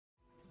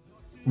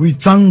We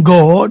thank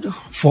God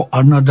for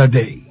another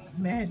day.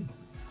 Amen.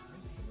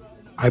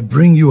 I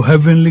bring you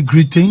heavenly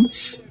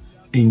greetings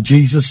in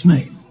Jesus'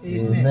 name.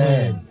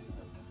 Amen.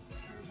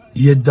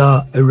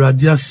 Yeda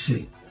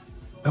eradiase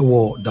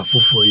ewo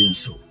dafoforo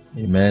yinso.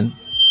 Amen.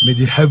 May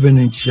the heaven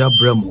and chia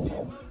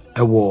bremo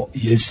ewo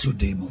Yesu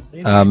demo.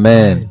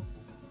 Amen.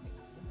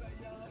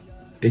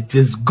 It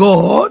is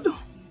God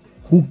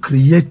who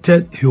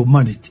created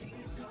humanity,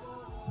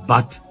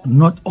 but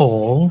not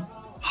all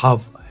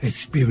have His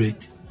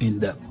Spirit in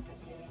them.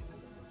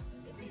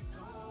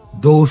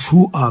 Those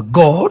who are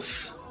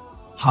God's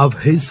have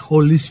His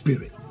Holy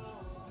Spirit,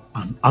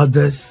 and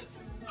others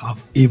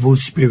have evil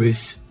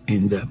spirits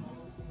in them.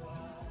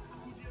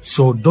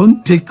 So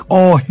don't take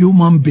all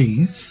human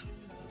beings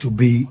to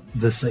be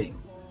the same.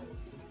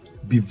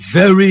 Be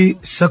very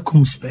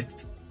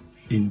circumspect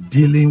in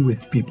dealing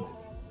with people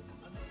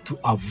to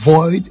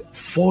avoid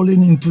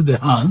falling into the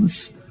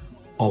hands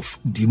of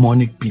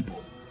demonic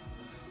people.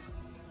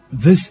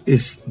 This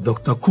is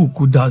Dr.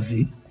 Kuuku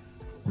Dadzie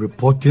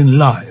reporting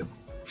live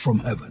from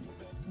heaven.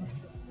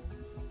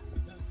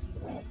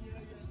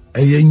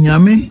 Eye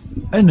nyame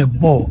ene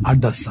bo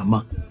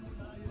adasama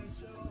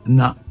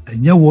na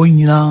enye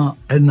wonya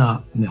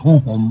ena ne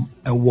honhom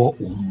ewo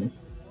omu.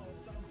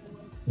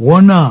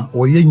 Wona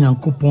oye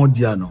Nyankopon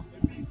dia no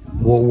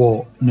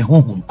wo ne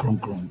honhom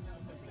kronkron.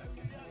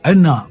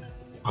 Ena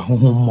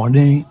ahonhom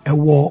mone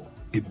ewo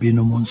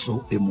ebinom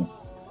nso emu.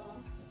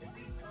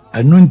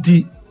 Eno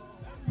nti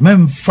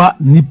memfa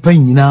nipa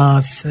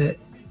nyina se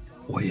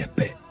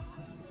oyepe.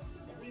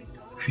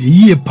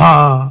 Hwiye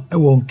pa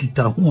ewo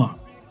nkita ho a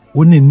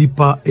woni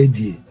nipa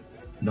edie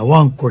na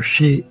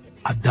wankɔhwe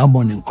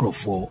adamon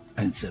nkrofo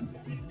ensem.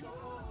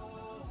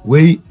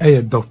 We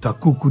Dr.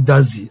 Kuuku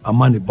Dadzie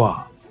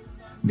amaniba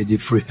may the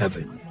free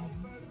heaven.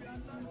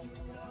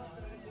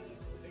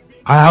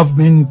 I have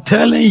been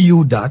telling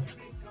you that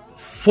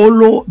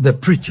follow the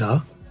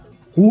preacher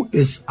who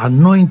is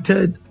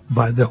anointed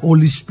by the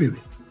Holy Spirit,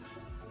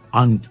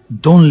 and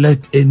don't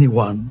let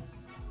anyone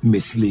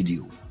mislead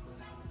you.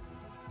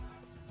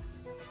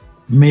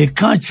 Me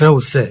ka kyerɛw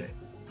sɛ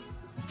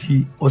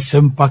di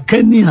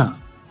osempakani a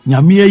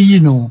nyame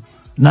ayi no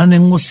na ne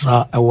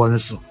ngosra ɛwɔ ne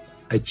so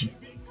akyi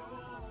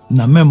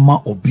na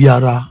memma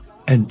obiara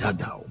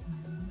endadaw.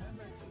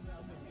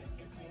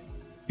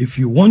 If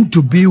you want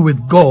to be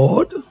with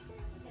God,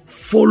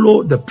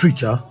 follow the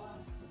preacher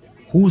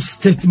whose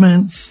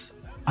statements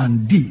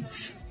and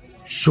deeds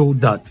show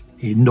that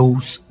he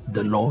knows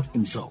the Lord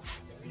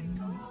himself.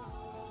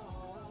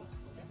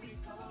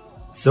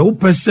 So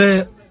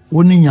pese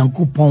woni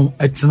Nyankopon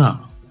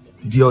etna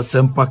di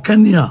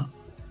osempakani a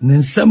ne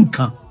nsem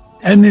ka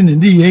ene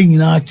ne ye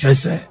nyina kyerɛ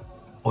sɛ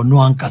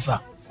ɔno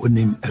ankasa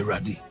onim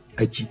Awurade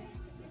akyi.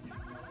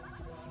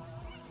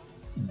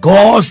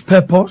 God's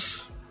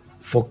purpose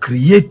for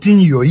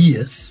creating your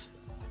ears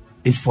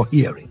is for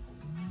hearing.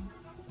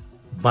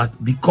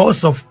 But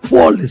because of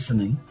poor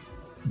listening,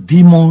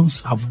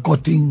 demons have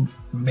gotten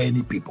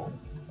many people.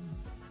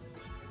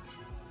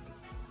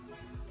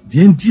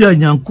 The entire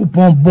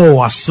Nyankopon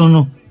bo aso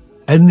no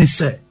ene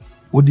sɛ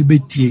odi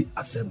betie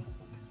asɛm.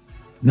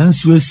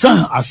 Nanso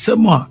esan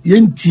asɛm a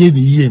yentie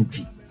ni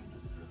yenti.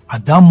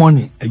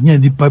 Adamoni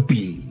enye di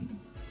papi.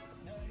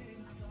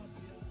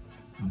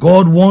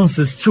 God wants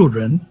His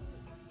children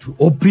to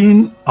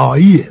open our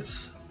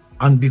ears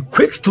and be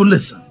quick to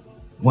listen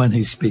when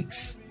He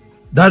speaks.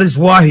 That is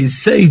why He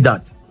says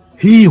that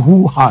he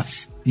who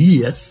has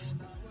ears,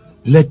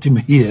 let him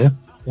hear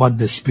what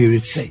the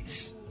Spirit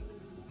says.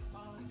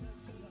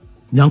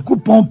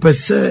 Nyankopon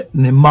pese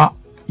ne ma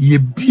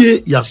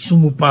yebie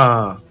yasumu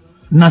pa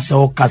na se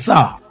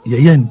okasa ye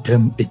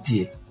yentem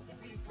etie.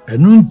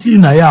 Enu nti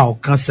na ya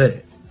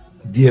okase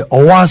de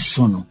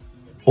owaso no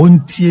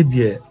ontie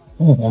de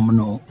honhom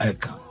no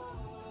eka.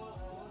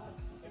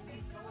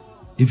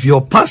 If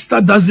your pastor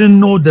doesn't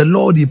know the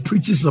Lord he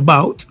preaches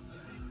about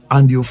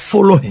and you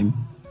follow him,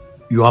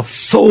 you have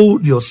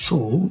sold your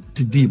soul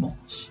to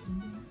demons.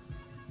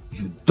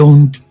 You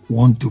don't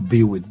want to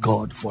be with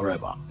God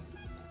forever.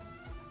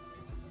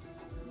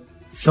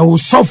 So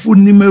sofu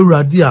nime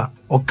radia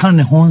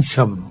okane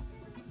honsam no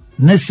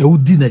nese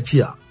udi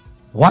nechi a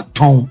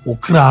waton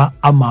okra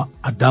ama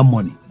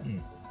adamoni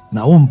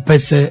na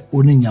umpese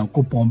oni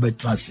Nyankopon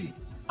betrase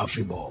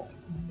afibo.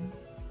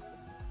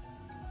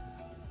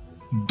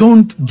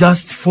 Don't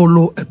just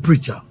follow a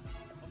preacher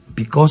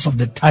because of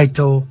the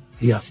title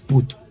he has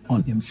put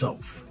on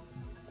himself.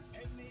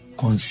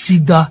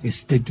 Consider his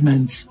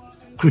statements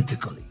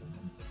critically.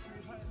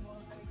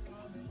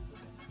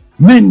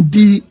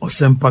 Mendi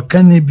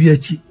osempakane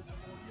biachi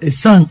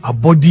esan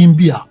abodin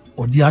bia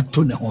odi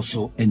ato ne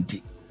hoso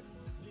enti.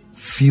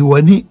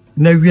 Fiwani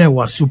na wen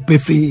waso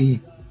pefe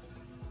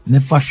ne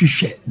fa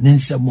hwehwe ne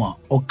nsemo a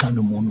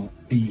okano mu no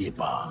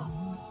eyeba.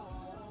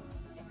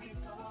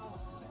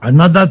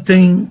 Another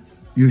thing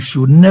you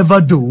should never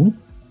do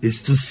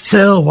is to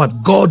sell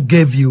what God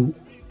gave you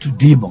to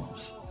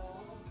demons.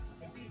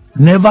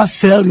 Never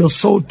sell your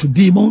soul to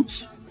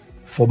demons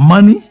for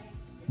money,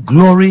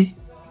 glory,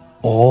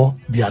 or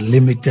their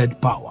limited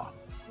power.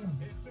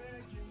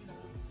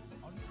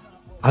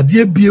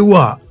 Adie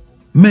biewa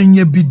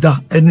menye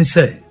bida ene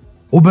se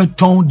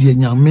obeton de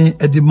nyame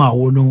edima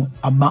wo no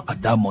ama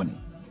adamoni.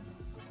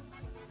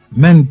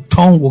 Men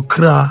ton wo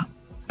kra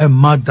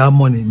emma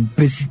damoni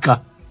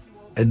mpesika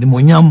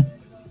edimonyam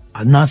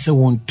anase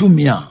won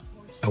tumia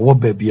ewo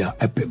babia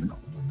epem no.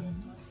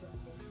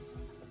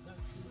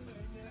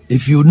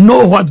 If you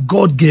know what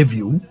God gave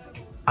you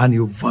and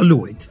you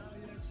value it,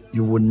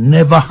 you will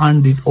never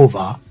hand it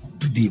over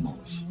to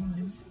demons.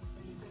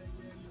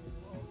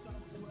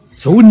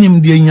 So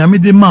unim de nyame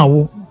de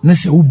mawo ne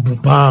se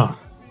ubupa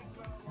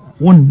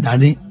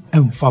wondane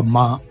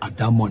emfama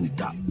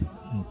adamonita.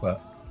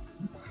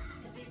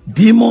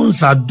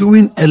 Demons are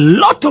doing a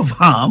lot of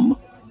harm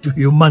to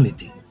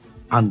humanity,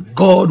 and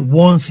God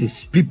wants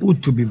his people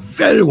to be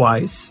very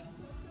wise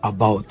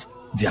about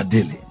their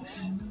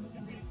dealings.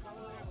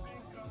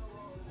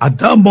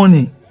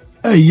 Adamoni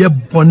eye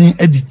boni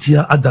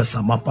editia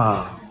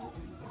adasamapa.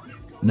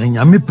 Na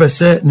nyame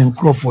pese ne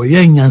nkrofo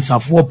ye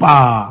nyansafo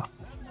pa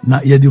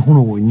na ye di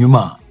hunu wo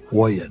nyuma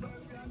wo ye no.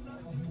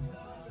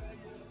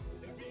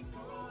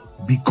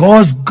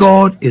 Because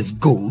God is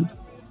good,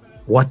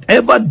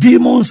 whatever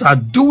demons are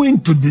doing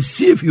to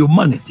deceive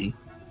humanity,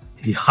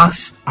 he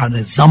has an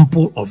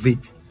example of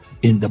it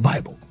in the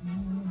Bible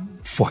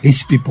for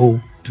his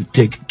people to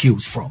take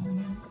cues from.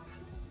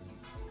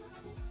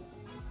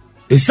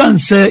 Esan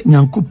se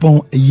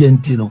nyankopon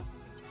eyenti no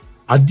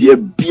adie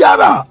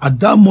biara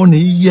adamo ne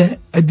ye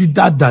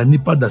edidada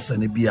nipa da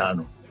sane bia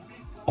no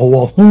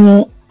owo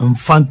ho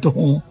mfanto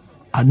ho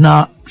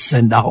ana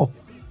senda ho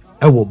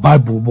ewo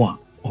Bible mo a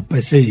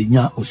opese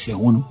nya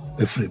osiehunu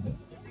efremu.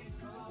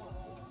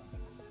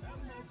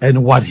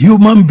 And what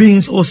human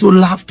beings also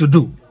love to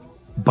do,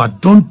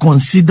 but don't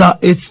consider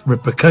its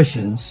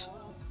repercussions,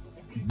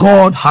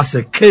 God has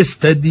a case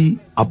study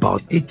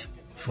about it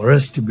for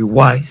us to be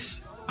wise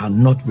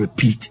and not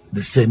repeat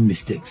the same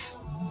mistakes.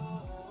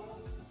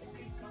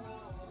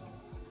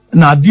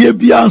 Na die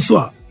bia so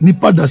a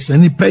nipa da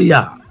sani pe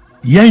ya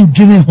yen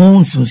dwene ho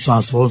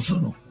nsunsanso so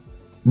no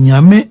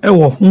nyame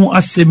ewo ho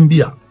asem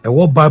bia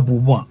ewo Bible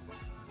mu a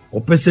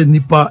opese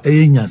nipa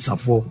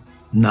nyansafo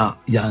na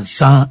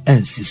yansan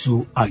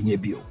ensisu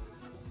anyebio.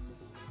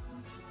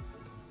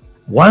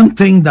 One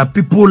thing that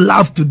people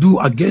love to do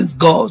against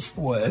God's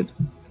word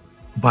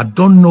but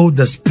don't know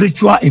the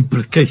spiritual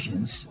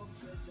implications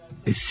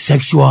is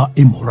sexual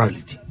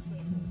immorality.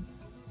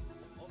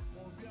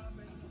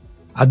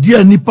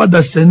 Adia nipa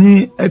da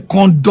sani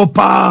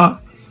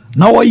ekondopa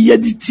na wo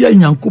yeditia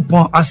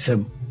nyankopon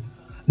asem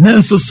na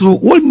nsoso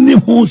wonni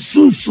ho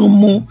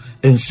sunsumu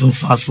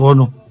ensunsaso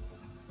no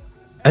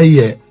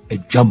eye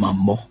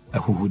ejamammo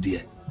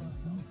ehuhudie.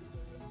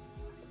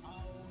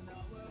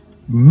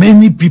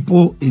 Many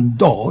people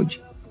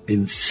indulge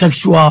in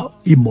sexual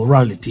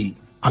immorality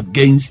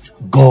against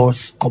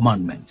God's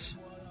commandments.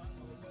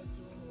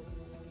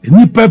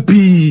 Nipa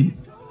pi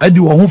edi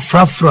wo ho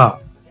frafra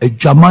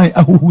ejamai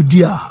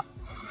ahuhudia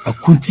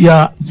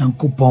akuntia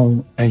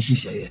nyankopon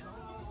enhihye.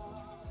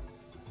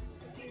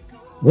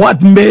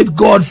 What made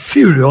God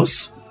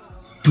furious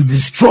to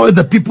destroy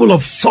the people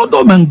of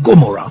Sodom and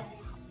Gomorrah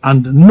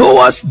and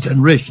Noah's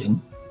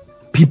generation?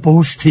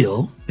 People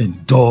still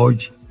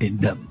indulge in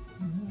them.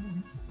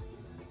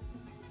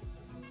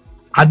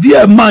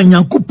 Adia man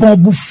nyankopon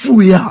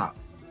bufu ya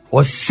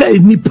o say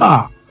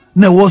nipa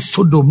na wo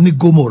Sodom ni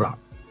Gomorrah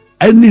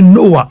eni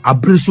Noah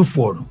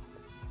abresofo no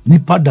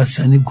nipa da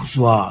sani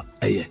guswa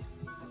eye.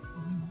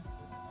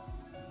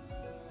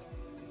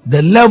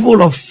 The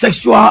level of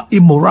sexual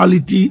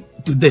immorality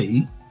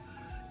today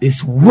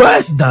is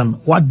worse than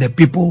what the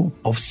people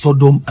of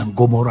Sodom and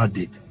Gomorrah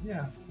did.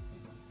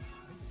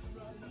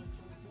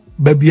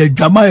 Baby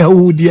jama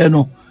yahudi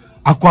no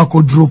akwa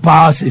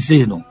kodrupa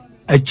sese no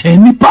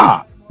echeni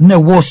pa ne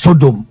wo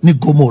Sodom ni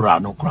Gomorrah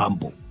no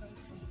krambo.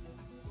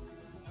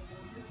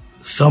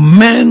 Some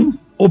men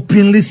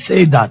openly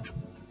say that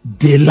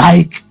they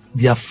like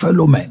their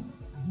fellow men,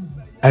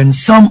 and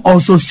some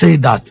also say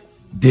that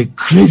they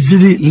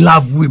crazily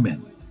love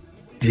women.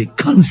 They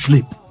can't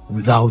sleep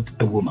without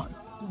a woman.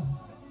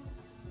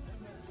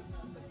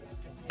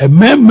 A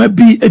man may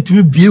be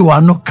etimi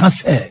biwa no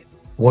kase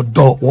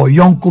wodo wo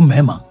yonko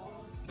mema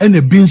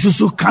ene bi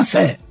nsusu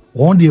kase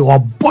won de wo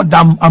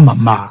bodam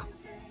amama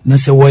na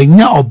se wo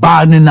nya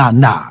oba ne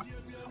na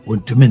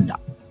wontumi nda.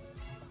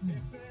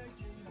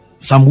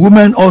 Some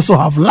women also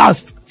have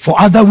lust for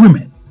other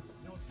women,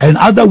 and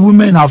other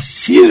women have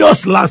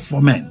serious lust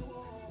for men.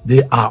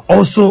 They are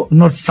also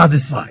not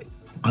satisfied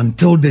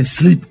until they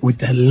sleep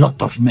with a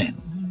lot of men.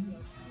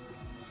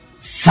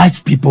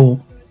 Such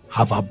people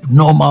have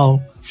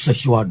abnormal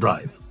sexual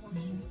drive.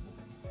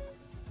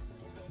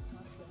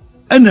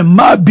 And a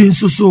ma bin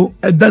so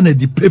edane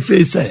di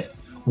prefe say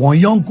won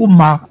yonko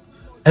ma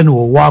en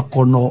wo wa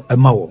kono e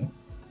ma wo.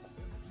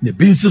 Ne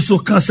bin so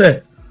kan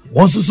say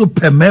won so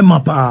pe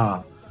mema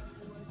pa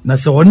na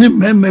se woni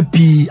mema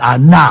pi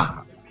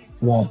ana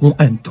won ho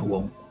ento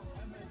won.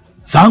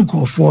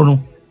 Sankrofo no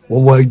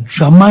wo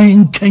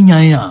dwaman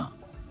kanyan a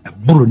e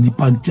boro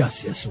nipa nti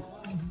aseso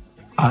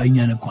a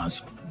nya ne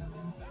kwanso.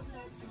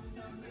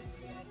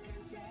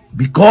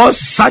 Because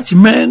such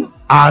men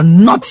are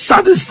not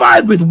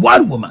satisfied with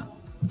one woman,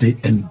 they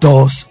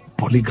endorse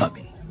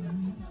polygamy.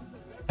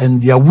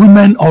 And their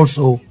women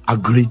also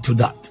agree to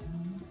that.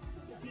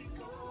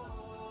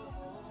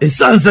 It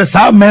says,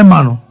 "Sa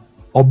memano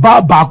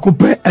oba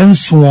bakupe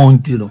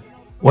enswantino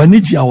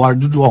waniji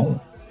awardudu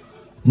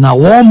na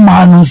one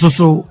man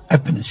so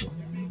epiniso."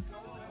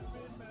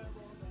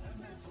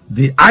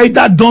 They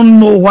either don't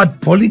know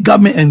what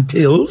polygamy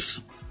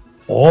entails,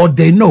 or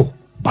they know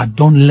but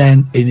don't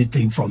learn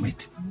anything from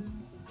it.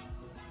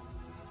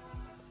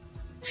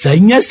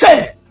 Senye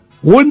se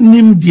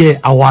wonim die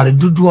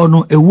awardudu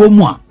no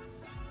ewomu a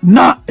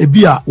na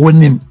ebia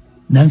wonim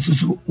nanso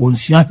so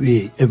wonsua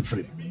hwe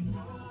emfre.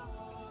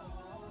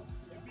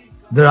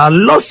 There are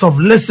lots of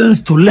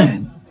lessons to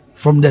learn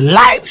from the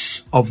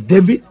lives of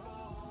David,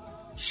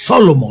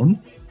 Solomon,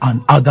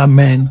 and other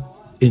men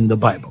in the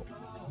Bible.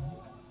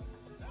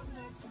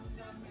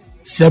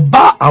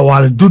 Seba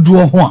awar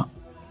dudu ho a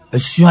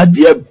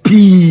asuade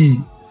pi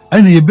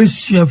ene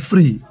yebesua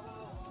free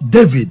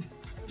David,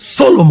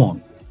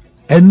 Solomon,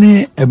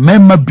 ene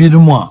emema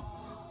binumu a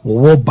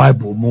wo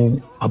Bible mu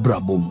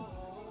abrabom.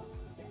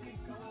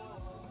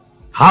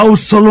 How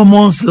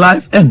Solomon's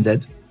life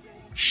ended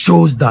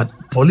shows that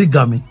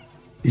polygamy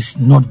is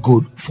not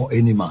good for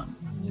any man.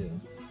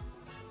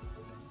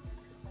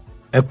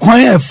 A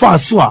kwanya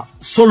faswa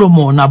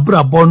Solomon na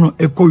brabo no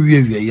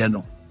ekowiewieje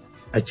no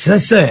a kire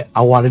se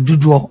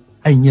awaredudo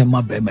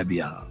anyema bema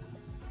bia.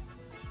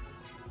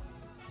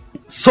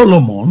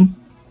 Solomon,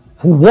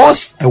 who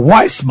was a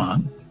wise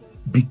man,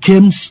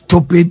 became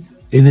stupid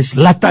in his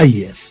latter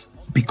years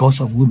because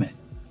of women.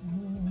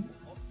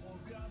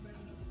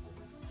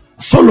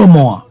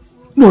 Solomon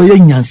no ye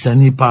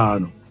nyansani pa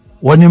no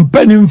woni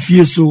mpanim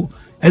fie so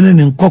ene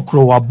ne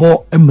nkokro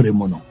wabo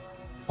emremo no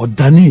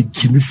odane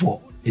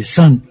jimifo a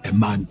son a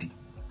mandi.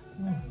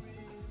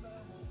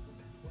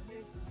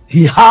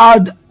 He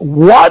had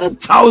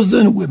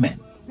 1,000 women.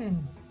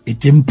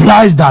 It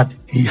implies that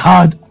he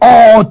had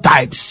all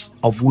types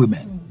of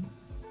women.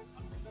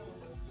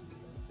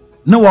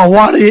 No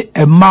wawari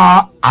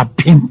ema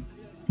apim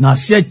na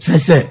se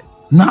chese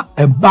na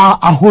eba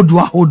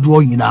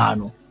ahodo nyina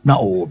no na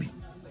obi.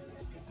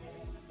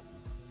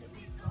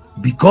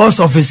 Because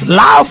of his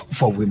love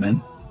for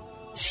women,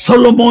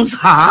 Solomon's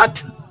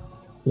heart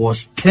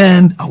was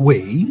turned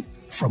away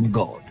from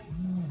God.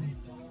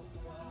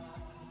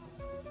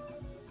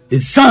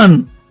 His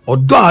son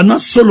Odana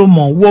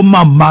Solomon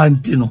woma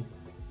mantino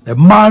e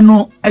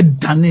mano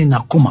edane na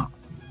kuma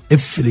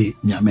efre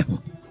nyame ho.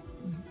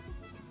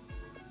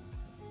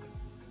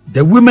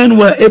 The women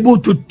were able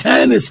to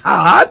turn his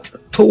heart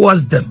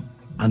towards them,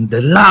 and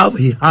the love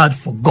he had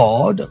for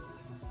God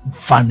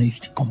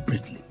vanished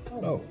completely.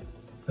 Oh.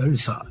 Very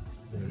sad.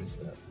 Very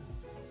sad.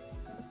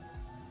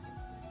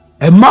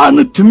 A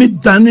man to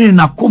meet Dani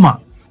na kuma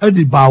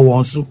edi ba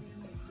won so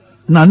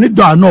na ne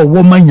do ano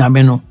woman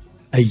nyame no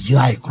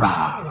ayi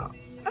kra.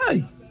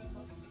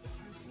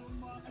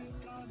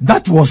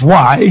 That was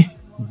why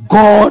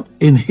God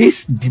in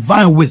his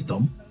divine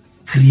wisdom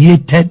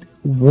created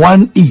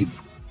one Eve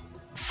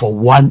for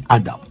one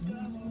Adam.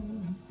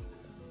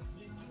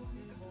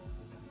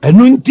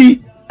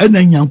 Enunti ena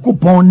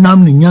Nyankopon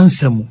nam ne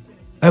nyansam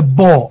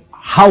ebo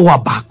Hawa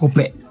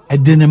bakope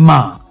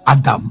edenema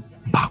Adam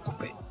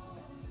bakope.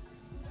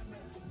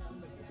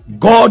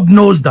 God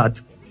knows that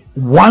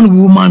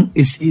one woman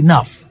is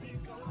enough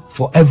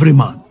for every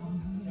man.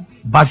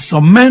 But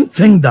some men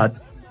think that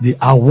they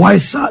are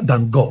wiser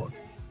than God.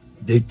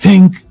 They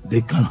think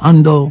they can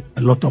handle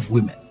a lot of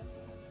women.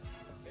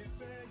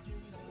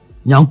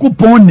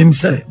 Nyankopon nim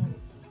se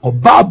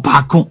oba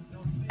bako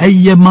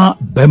eyema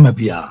bema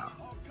bia.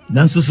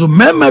 Nanso so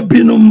mema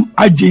binum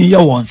adwen ye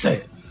won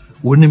se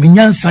wonim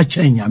nyansa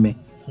chen nyame.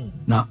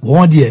 Na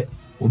won de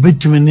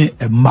obetumi ne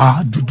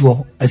ema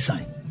dodo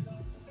esan.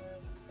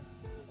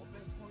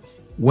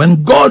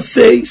 When God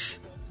says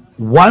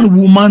one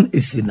woman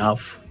is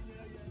enough,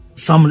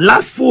 some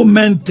lustful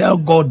men tell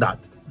God that,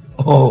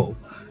 oh,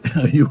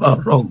 you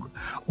are wrong.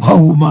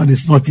 One woman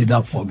is not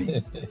enough for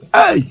me.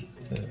 Hey!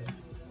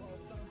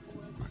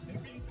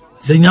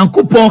 Se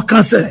Nyankopon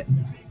kan se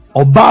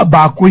oba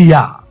baako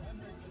ya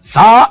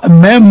sa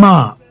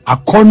mema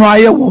akono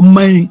aye wo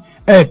man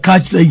e ka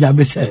kire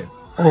nyame se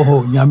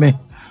oh nyame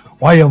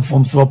why am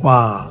from so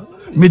pa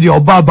me de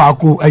oba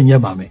baako enye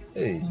mame.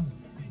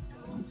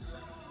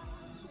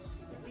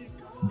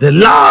 The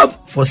love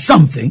for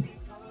something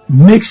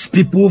makes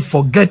people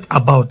forget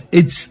about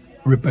its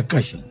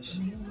repercussions,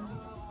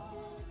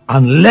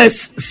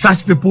 unless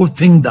such people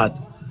think that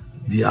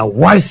they are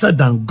wiser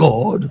than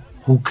God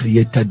who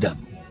created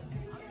them.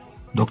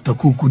 Dr.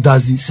 Kuuku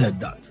Dadzie said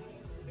that.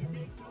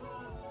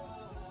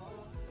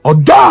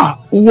 Oda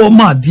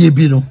uwoma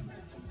diebi no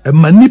e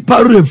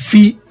manipa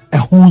refi e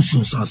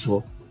honsun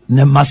saso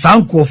ne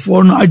masanko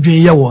fo no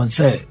adwen ye won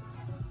se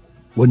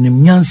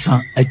wonim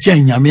nyansa e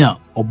chen nyame a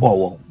obo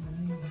wo.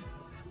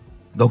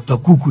 Dr.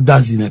 Kuuku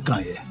Dadzie ne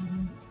kan ye.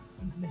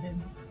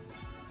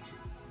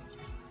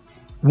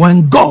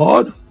 When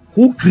God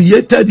who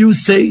created you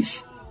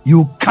says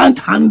You can't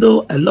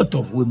handle a lot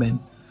of women.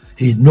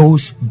 He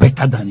knows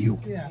better than you.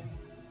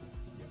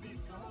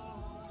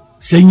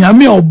 Say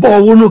nyame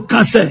obo wo no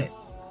ka say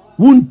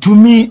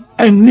wuntumi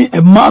eni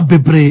ema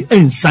bebre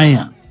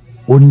ensanya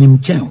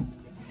onim chen.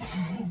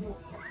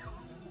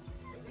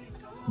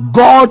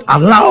 God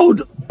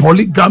allowed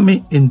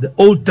polygamy in the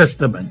Old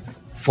Testament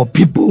for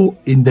people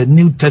in the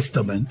New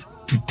Testament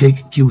to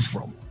take cues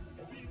from.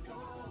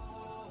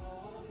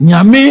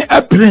 Nyame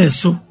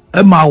epreso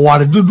ema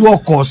ware dudu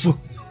okoso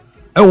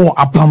ewo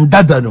apam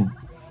dadanum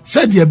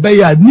said ye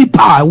beya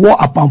nipa wo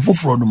apam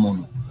foforo no mo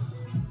no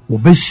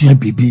obesua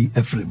bibi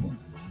efremu.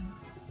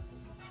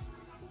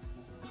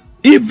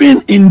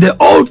 Even in the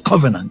Old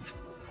Covenant,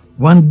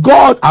 when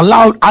God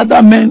allowed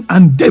other men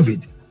and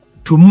David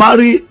to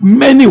marry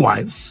many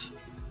wives,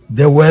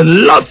 there were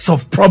lots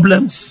of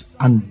problems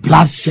and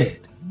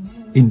bloodshed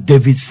in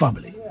David's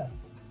family.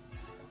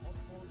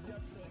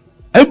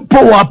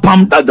 Empo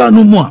apam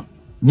dadanu mo a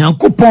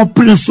Nyankopon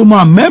prince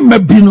ma meme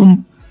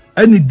binum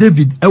eni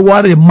David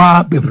eware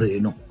ma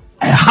bebre no.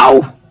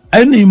 How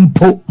eni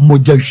mpo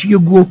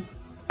mojahwiego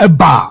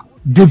eba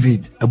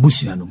David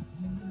abusuanum.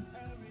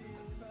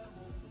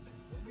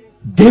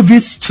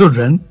 David's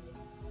children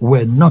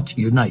were not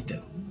united.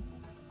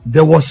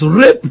 There was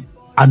rape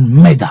and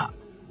murder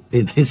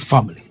in his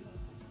family.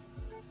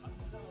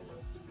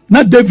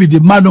 Na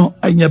David mano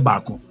enye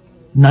bako.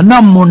 Na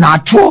nammo na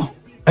atwo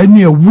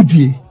eni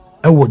ewudie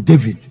ewo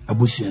David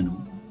abusuanum.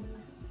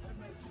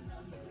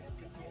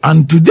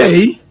 And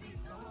today,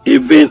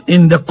 even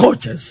in the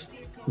cultures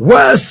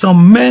where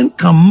some men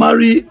can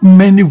marry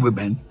many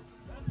women,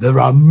 there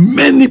are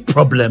many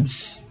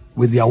problems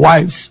with their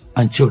wives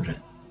and children.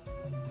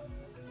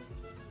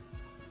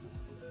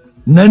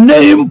 Nene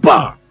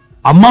impa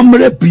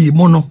amamre pi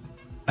mono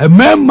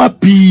emema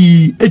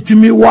pi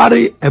etimi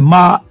ware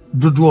ema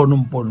dudu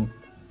onumpono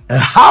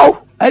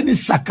how any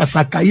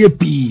sakasaka ye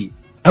pi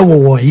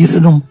ewo wo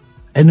yirenum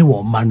any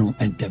wo manu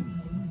entem.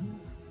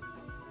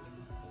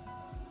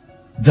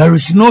 There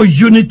is no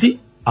unity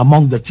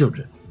among the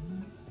children.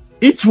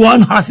 Each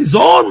one has his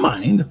own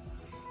mind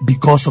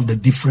because of the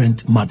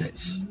different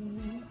mothers.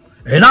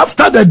 And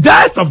after the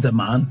death of the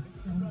man,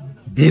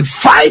 they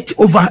fight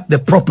over the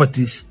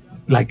properties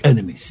like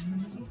enemies.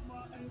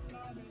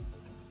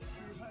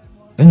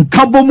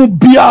 Nkabomu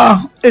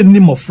bia eni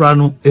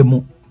mofrano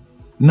emu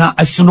na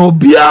esono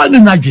obia ne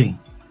nadwen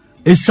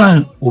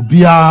esan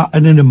obia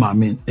ene ne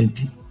mame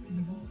enti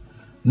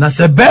na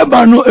se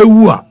beba no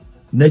ewu a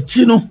na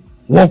chi no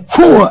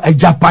woko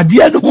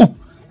ajapade no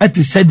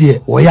eti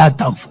sede oya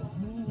atamfo.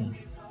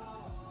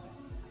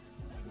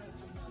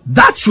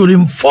 That should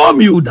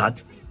inform you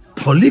that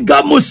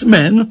polygamous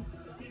men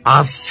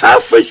are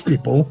selfish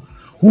people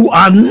who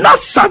are not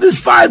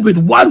satisfied with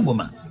one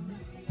woman.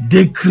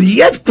 They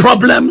create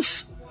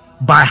problems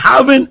by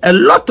having a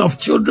lot of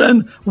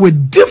children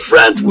with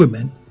different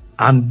women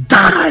and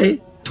die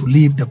to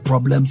leave the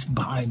problems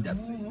behind them.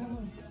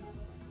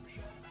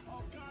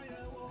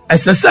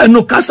 As I said,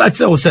 no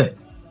Kaase will say,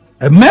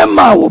 a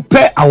member will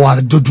pay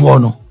our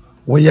doduono,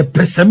 where you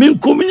pesamin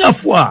kuminya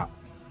fwa,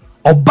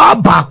 or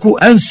babaku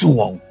and so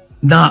on.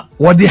 Now,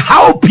 what the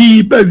how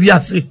people we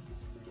are saying,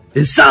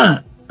 a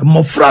son, a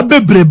mofra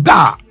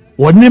bebreba,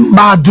 or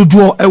nimba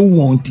duduo e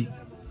wonti.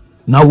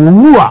 Na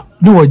wuwa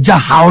no ja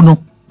how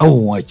no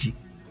e.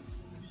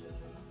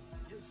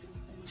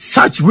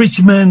 Such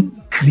rich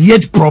men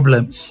create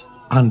problems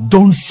and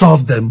don't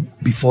solve them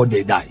before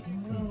they die.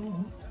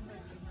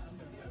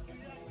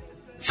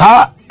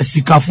 Sa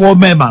sikafo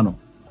mema no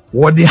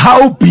what the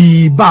how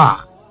pi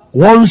ba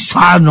one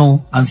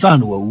sano and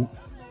san wu.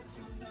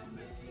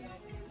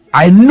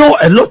 I know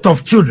a lot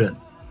of children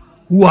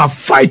who are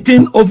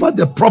fighting over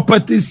the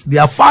properties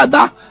their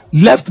father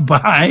left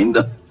behind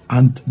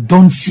and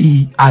don't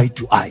see eye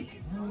to eye.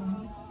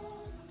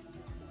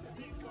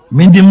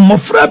 Mindi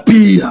mofra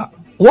pia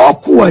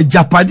woku e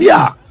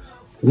japadia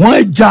won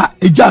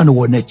eja no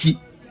wonachi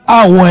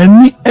a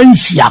won ni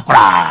enhia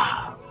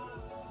kra.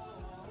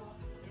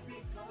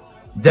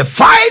 The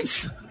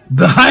fights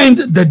behind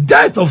the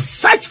death of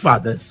such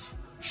fathers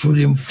should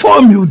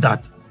inform you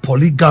that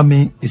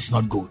polygamy is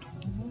not good.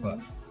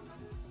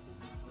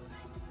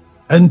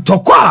 And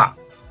tokwa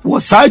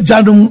was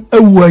janum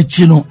ewu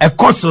achi no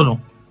ekoso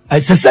no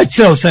esese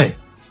kire say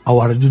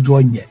aware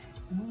dodo onye.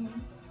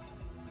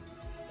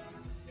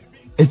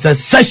 It's a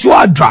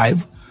sexual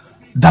drive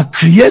that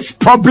creates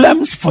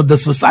problems for the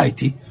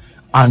society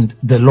and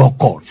the law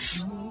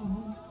courts.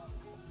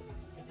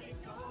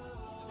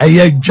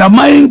 Eye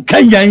Jamaican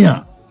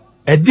Kenya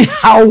edi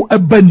how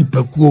ebani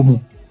pekuo mu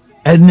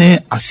ene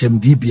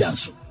assemdi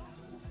bianso.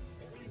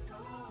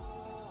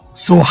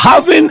 So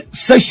having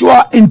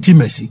sexual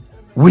intimacy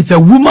with a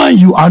woman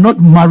you are not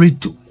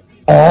married to,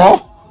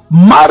 or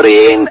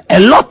marrying a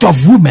lot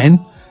of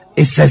women,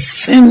 is a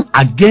sin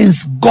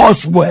against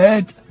God's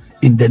word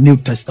in the New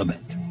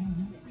Testament.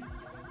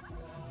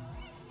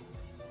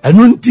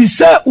 Enunti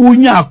se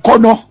unya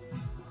akono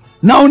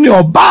na uni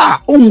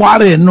oba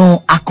unware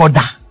no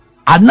akoda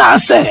ana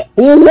se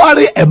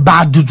unware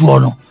eba duduo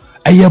no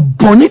eye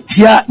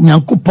bonitia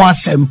Nyankopon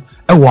asem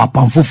ewa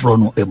apamfoforo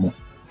no emu.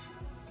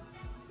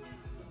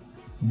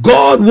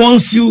 God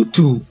wants you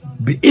to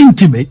be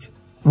intimate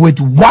with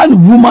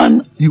one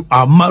woman you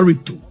are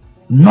married to,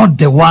 not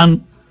the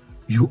one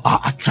you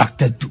are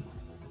attracted to.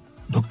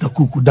 Dr.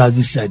 Kuuku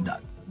Dadzie said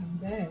that.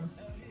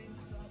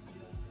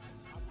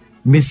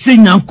 Mesi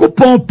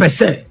Nyankopon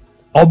pese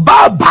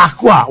oba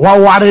baako a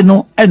waware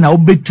no na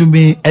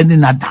obetumi ene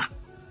nada.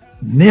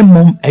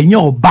 Nemom enye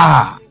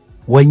oba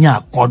wanya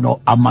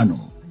akono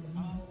amano.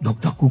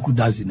 Dr. Kuuku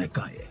Dadzie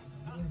nekaye.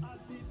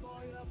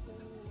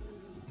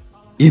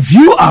 If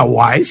you are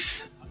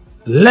wise,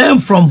 learn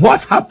from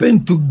what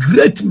happened to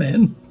great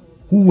men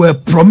who were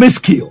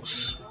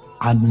promiscuous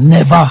and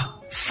never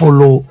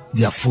follow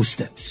their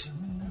footsteps.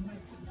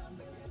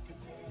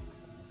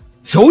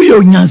 So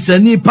you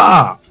nyansani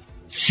pa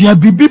sia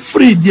bibi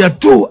free dia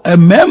to a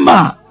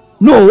mema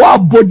no wa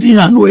body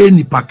and no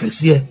any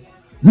pakese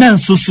na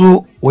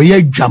nsoso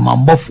oye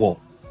dwamambofo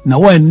na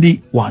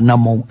wandi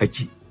wanamon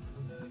achi.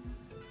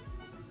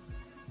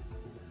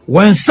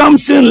 When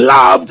Samson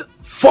loved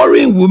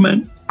foreign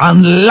women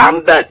and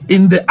landed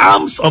in the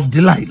arms of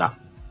Delilah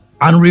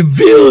and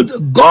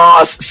revealed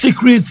God's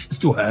secrets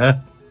to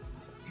her,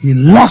 he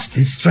lost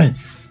his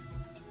strength,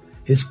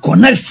 his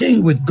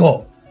connection with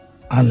God,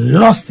 and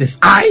lost his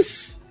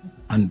eyes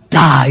and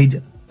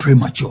died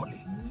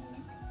prematurely.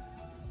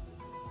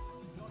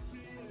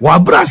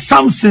 Wabra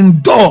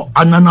Samson do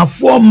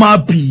ananafo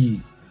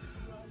mapi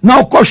na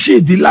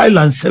okoshi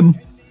Delilah nsem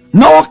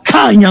na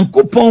oka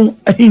Nyankopon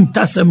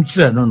ahintasem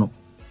kire no no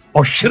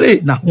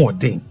ohwere na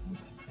hoden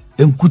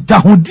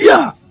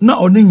enkutahodia na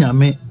oni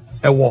nyame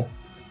ewo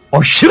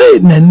ohwere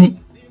nani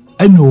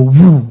ena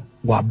owu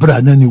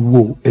wabra na ni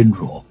wo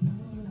enro.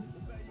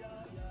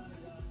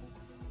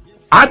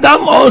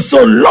 Adam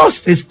also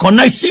lost his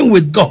connection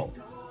with God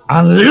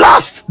and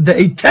lost the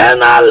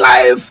eternal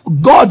life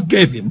God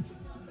gave him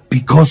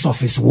because of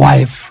his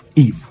wife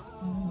Eve.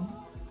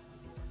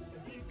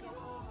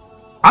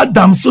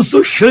 Adam so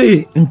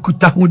shre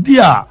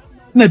nkutahodia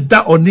na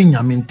da oni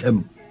nyame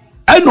ntem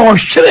eno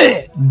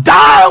shre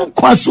da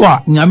nkwaso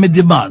a nyame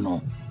de ma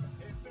no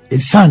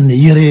esan ne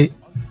yere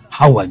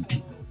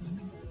Hawanti.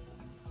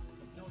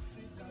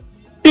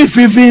 If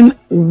even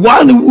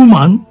one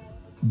woman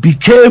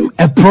became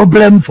a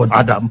problem for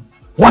Adam,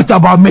 what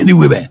about many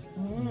women?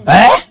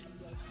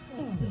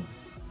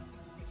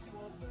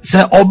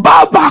 Say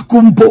obaba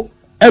kumpo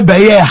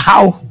ebeye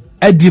how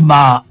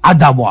edima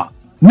Adamwa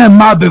ne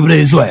ma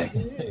bebrezo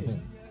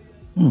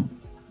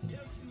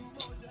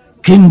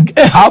King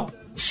Ahab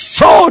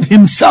sold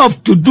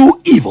himself to do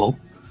evil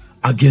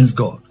against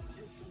God,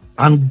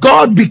 and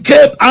God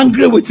became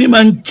angry with him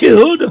and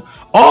killed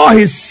all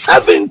his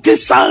 70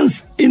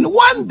 sons in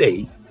one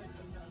day.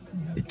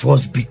 It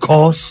was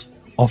because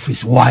of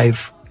his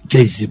wife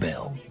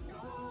Jezebel.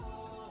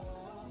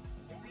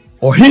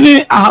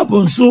 Ohini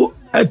Ahabonso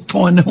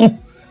etone ho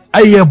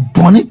aye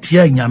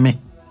bonitia nyame.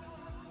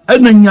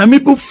 Ena nyame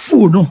bu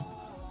fu no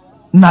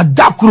na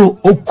dakro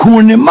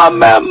okune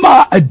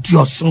mamema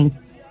adioson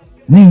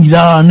ni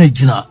nyira na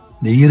gina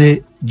na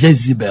yire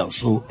Jezebel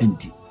so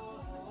enti.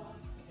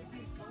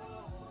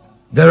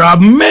 There are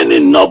many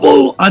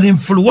noble and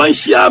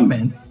influential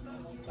men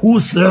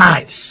whose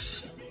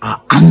lives are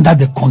under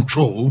the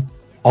control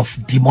of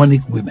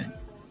demonic women.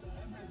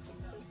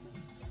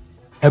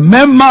 A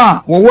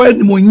member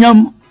when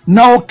munyam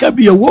na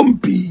okabi a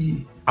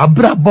wompi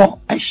abrabo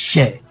a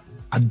share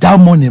a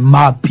damon in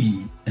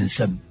mapi and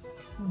some.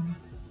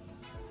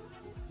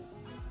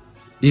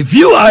 If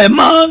you are a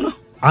man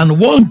and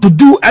want to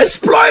do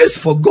exploits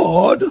for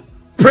God,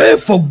 pray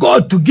for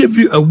God to give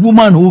you a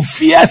woman who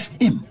fears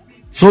him,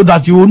 so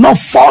that you will not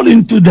fall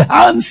into the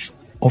hands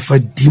of a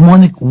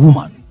demonic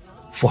woman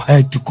for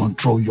her to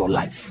control your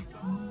life.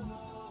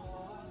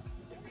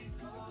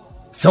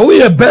 So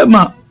we are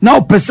Bema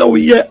now person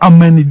we are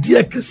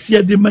amenidia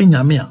kesiye de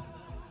manyamia.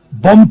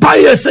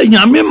 Bompaye se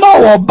nyame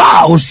ma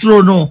oba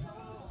osrono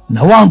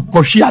na wan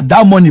koshi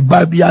adamoni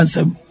babi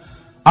ansem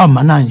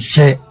amana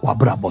nche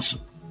wabraboso.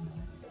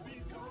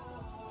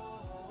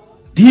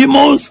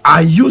 Demons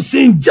are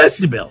using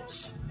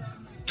Jezebels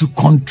to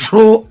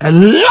control a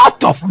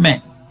lot of men,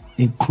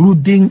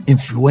 including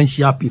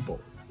influential people,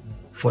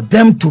 for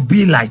them to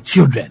be like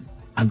children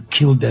and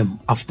kill them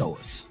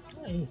afterwards.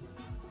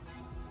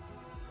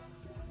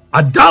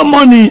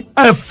 Adamoni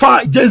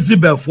efa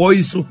Jezebel for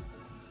iso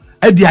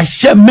edi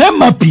ahye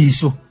mema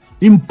piso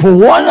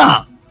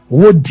impowona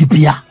wo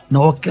dibia na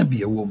oka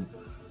bi ewom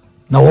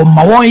na wo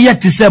ma won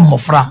yete se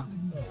mofra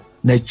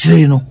na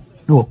chire no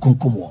na wo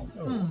kunkum won.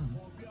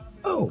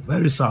 Oh,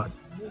 very sad.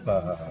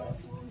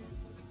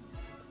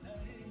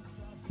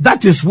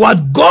 That is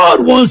what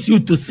God wants you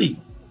to see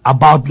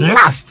about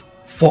lust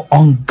for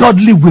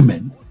ungodly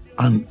women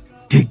and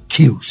take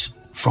cues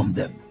from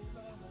them.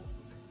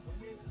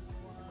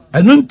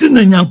 Enunti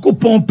na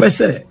Nyankopon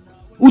pese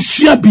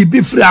usua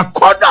bibi free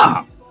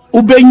akoda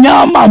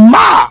ubenya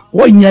mama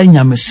wonya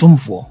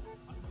nyamesomfo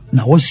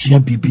na wosua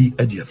bibi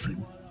ade afrim.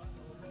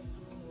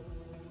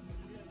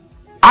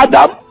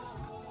 Adam,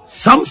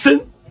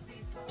 Samson,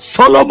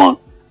 Solomon,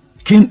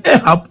 King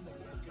Ahab,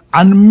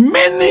 and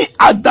many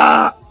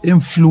other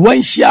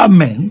influential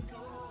men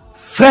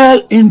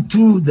fell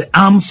into the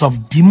arms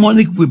of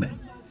demonic women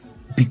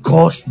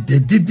because they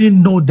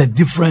didn't know the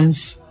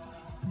difference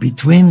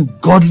between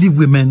godly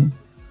women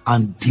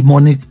and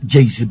demonic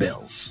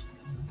Jezebels.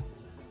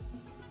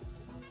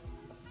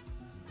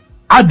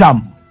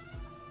 Adam,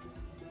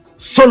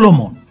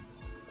 Solomon,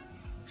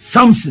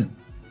 Samson,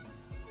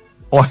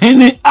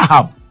 Ohene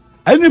Ahab,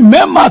 any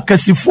member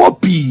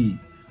Kasifo P.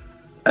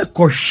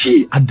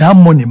 Ekoshi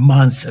Adamoni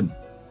Mansem.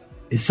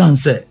 Esan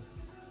se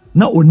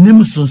na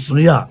onim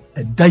sonsoria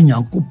eda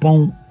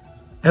Nyankopon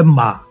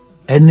ema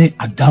ene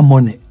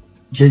Adamoni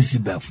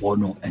Jezebel for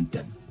no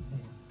enten.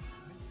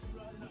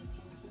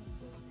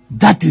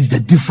 That is the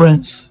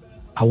difference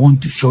I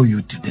want to show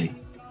you today.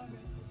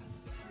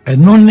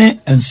 Enone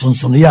en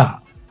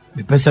sonsoria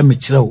me pesa me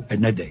chireu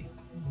enede.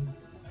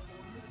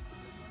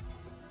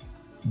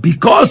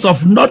 Because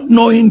of not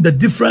knowing the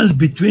difference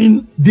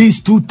between these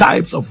two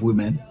types of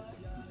women,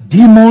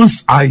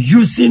 demons are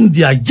using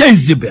their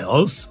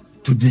Jezebels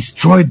to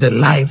destroy the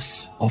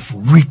lives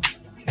of weak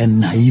and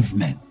naive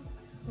men.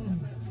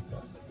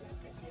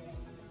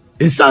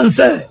 Esan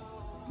se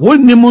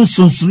won nimun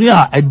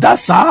sunsuria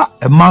edasa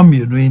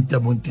emami no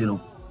intemuntino.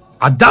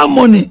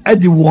 Adamoni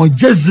edi won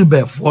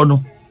Jezebel for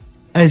no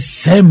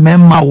ese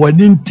mema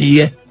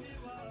wanintie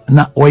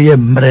na oye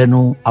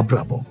mreno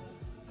abrabo.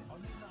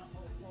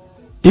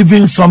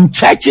 Even some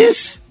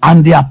churches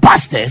and their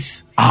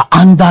pastors are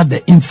under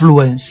the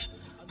influence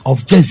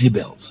of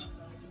Jezebels.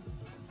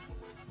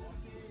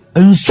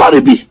 And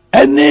sorry be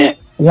any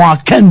one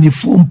candy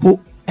fumpo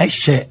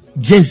eshe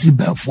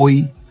Jezebel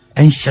foi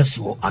and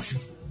sheso asi.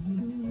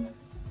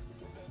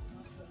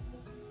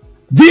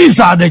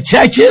 These are the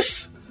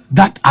churches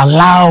that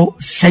allow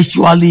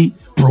sexually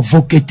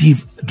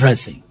provocative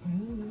dressing.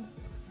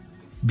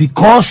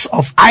 Because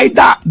of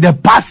either the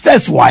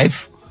pastor's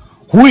wife,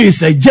 who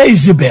is a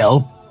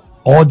Jezebel,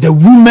 or the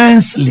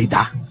women's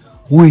leader,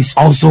 who is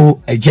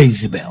also a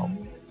Jezebel.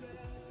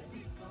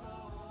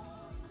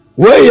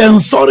 We en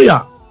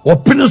soria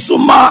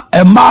opinisuma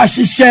e ma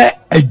hihye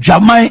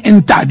adwaman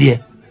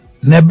intade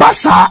ne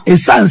basa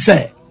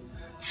esanse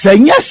se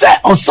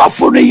nyese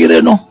osofo no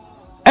yire no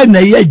e na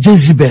ye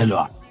Jezebel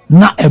a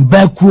na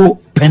ebakuo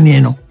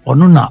pani no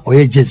ono na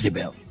oye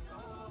Jezebel.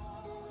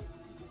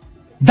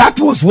 That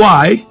was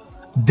why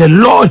the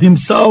Lord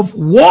himself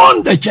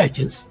warned the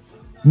churches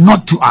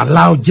not to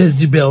allow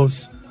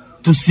Jezebels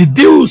to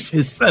seduce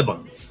his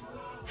servants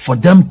for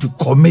them to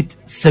commit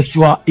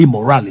sexual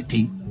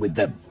immorality with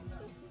them.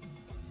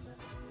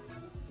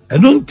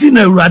 Enunti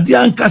na Awurade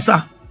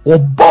ankasa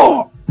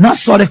obo na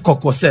sore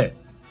kokose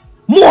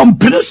mo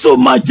mpene so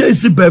ma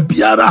Jezebel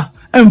biara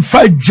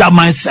emfa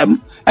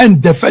dwamansem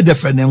and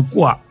defe ne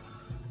nko a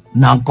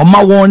na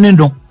nkoma won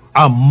no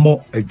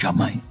ammo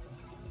adwaman.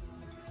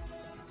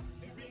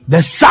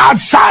 The sad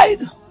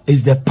side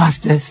is the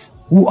pastors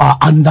who are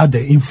under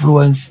the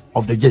influence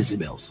of the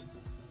Jezebels.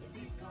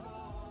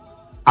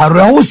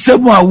 Areho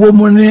semu a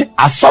womune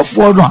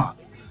asofo no a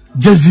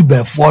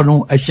Jezebel for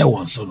no ehye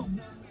won so no.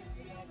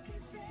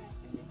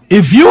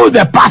 If you,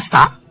 the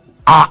pastor,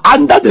 are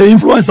under the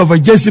influence of a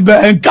Jezebel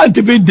and can't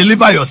even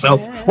deliver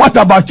yourself, what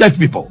about church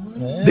people?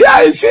 They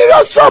are in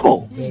serious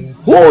trouble.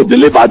 Who will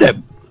deliver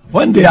them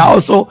when they are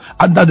also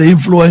under the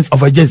influence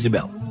of a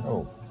Jezebel?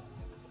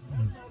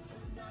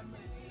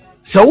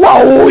 So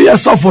wow,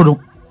 yes, suffer.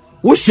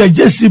 Who shall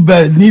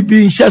Jezebel ni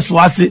be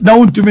sheswase na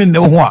untumi ne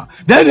ho a?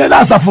 Then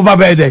that's a for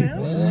bad day.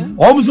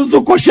 Almost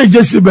so ko she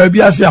Jezebel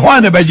be as a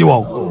one beji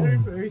wo.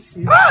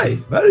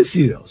 Very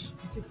serious.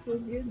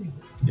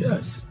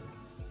 Yes.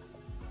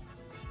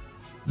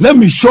 Let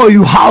me show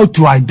you how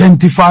to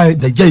identify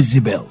the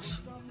Jezebels.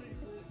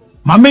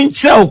 Mamen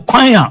chel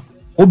kwan a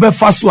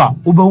obefa so a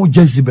obewu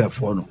Jezebel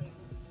for no.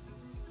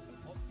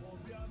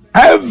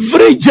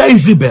 Every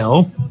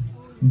Jezebel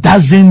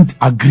doesn't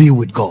agree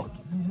with God.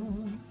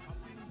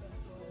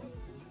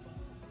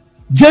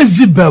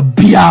 Jezebel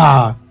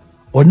bia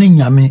oni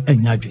nyame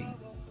enyadwe.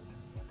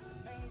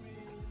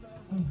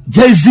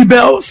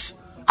 Jezebels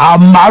are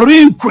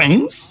marine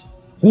queens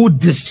who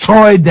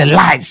destroy the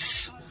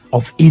lives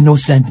of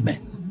innocent men.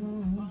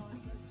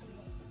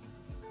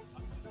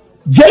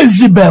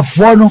 Jezebel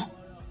for no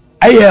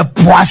aye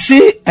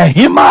poase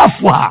ehima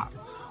afwa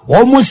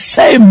omo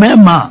say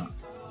mema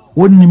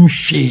onim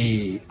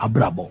hwe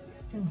abrabo.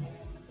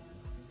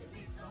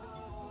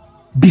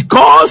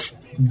 Because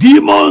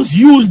demons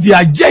use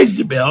their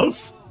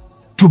Jezebels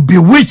to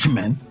bewitch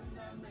men,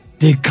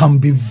 they can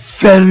be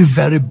very,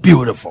 very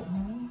beautiful.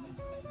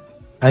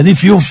 And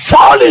if you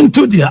fall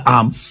into their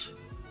arms,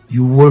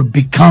 you will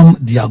become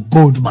their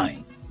gold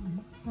mine.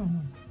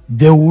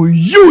 They will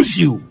use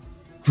you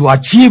to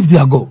achieve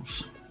their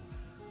goals.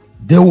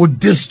 They will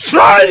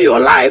destroy your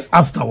life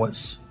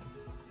afterwards.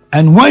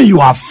 And when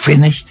you are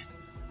finished,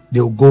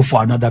 they will go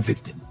for another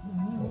victim.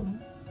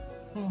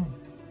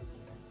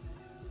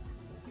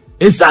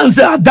 Esan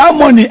se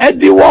Adamoni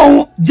edi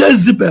won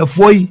Jezebel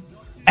foi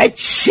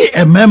echi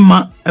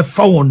emema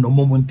efa won no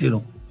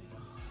momentino.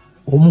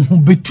 Omo hu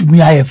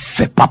betumi aye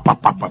fe papa.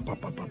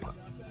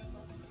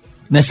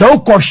 Na se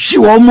okohye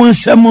wo mu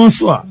nsem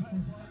nso a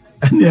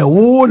ene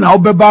wo na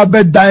obeba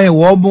bedan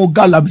wo mu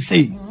galab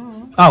sei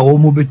a wo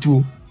mu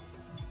betu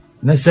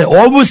na se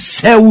wo mu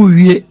se wo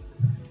wie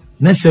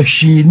na se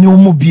hwe ni wo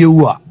mu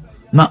biewu a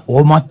na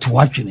wo ma to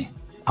atwene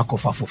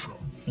akofa foforo.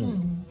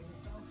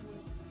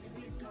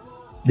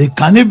 They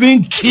can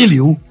even kill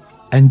you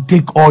and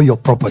take all your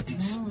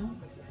properties.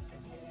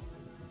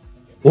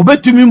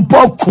 Obetumi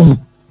mpokum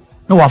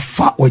na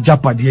wafa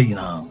wajapade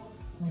yina.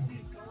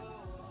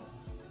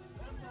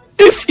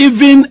 If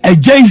even a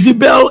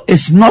Jezebel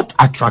is not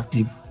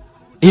attractive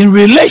in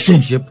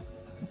relationship,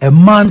 a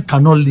man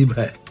cannot leave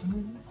her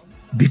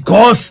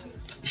because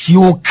she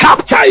will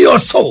capture your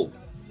soul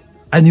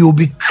and you will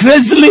be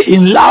crazily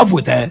in love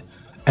with her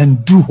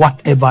and do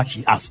whatever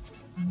she asks.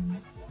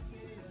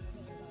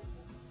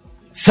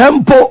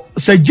 Simple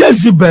say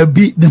Jezebel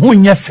be the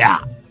hunye fair.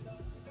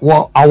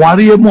 Wa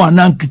awari mu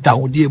anankita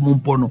hodi mu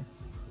mpono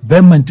be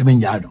mentime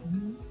nyado.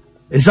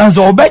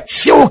 Esanso obe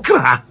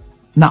chiokra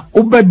na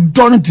obe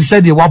don to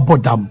say the wa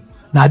bodam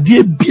na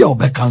de bia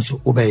obe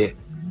kanso obeye.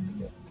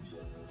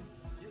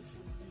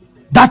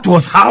 That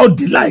was how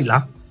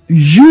Delilah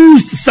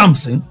used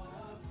Samson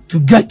to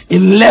get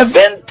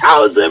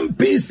 11,000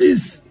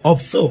 pieces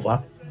of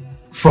silver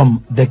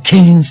from the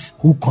kings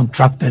who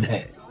contracted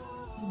her.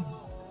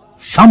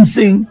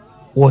 Samson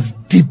was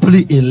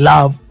deeply in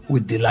love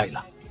with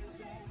Delilah.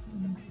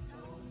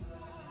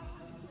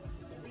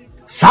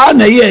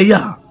 Sana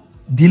ya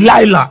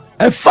Delilah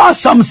efa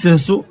Samson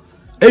so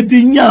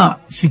edinya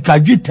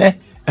sikadwete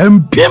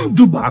empem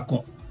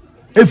dubako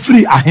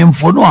efri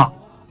ahemfo no a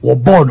wo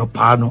bono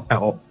pa no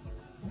eho.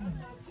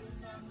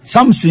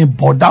 Samson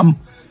bodam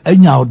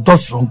enya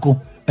odosronko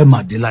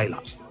ema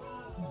Delilah.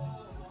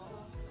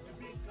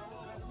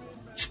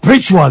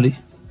 Spiritually,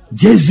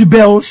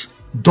 Jezebels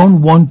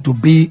don't want to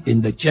be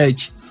in the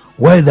church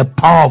where the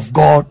power of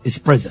God is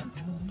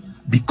present,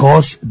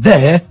 because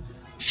there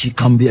she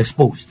can be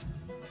exposed.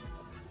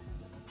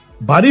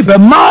 But if a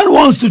man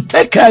wants to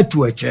take her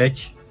to a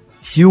church,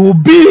 she will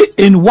be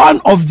in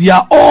one of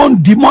their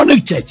own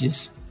demonic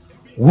churches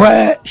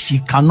where she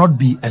cannot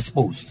be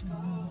exposed,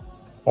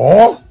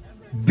 or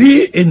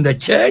be in the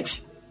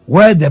church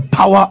where the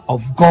power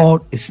of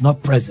God is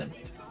not present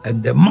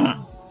and the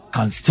man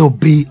can still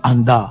be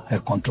under her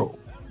control.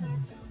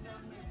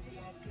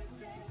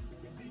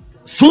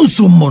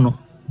 Sunsumono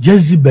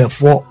Jezebel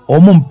for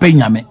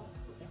omumpenyame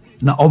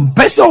na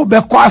ompese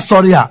obekọ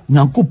asori a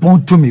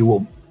Nyankopon tumi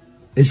wom.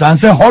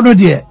 Esanse hono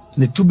de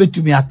ne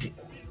tubetumi ate.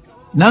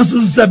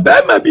 Nanso se be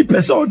ma bi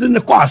pese ode ne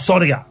kọ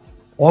asori a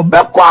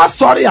obekọ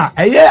asori a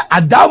eye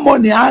Adamo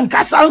ne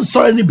ankasa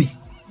nsori ne bi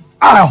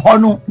a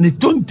hono ne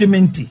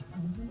tuntimenti.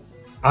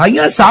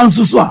 Anya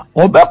sanso so a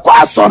obekọ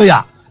asori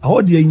a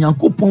ho de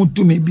Nyankopon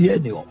tumi bi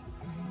ene ho.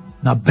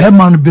 Na be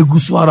ma no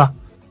begusuara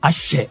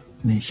ahye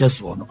ne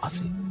hyeso no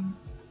ase.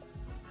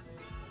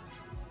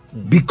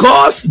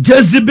 Because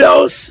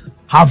Jezebels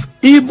have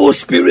evil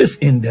spirits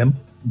in them,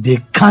 they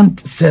can't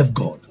serve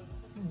God.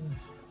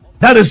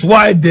 That is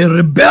why they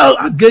rebel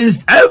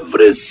against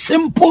every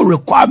simple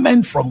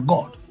requirement from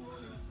God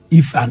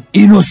if an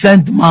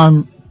innocent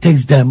man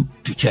takes them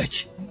to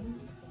church.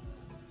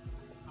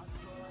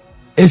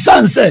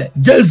 Esan say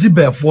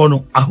Jezebel for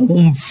no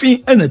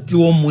ahumfi enati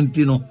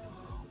womunti no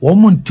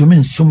womuntumi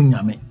nsum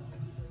nyame.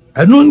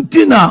 Enu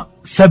nti na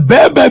se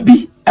bebe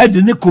bi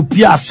ede ne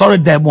kopia asori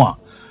dem a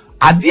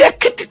ade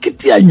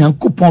kitikiti a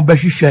Nyankopon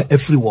behwehwe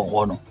afiri won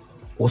ho no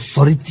o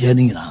sori tie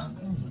ni na.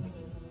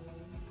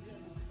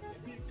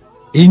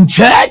 In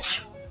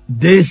church,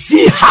 they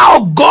see how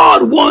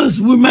God wants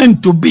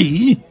women to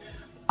be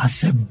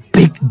as a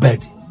big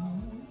burden.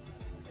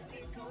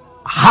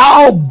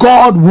 How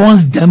God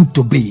wants them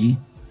to be,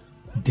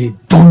 they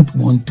don't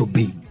want to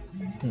be.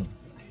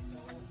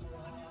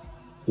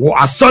 Wo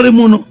asori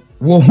mu no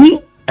wo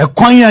hu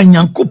ekwan ya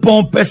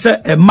Nyankopon pese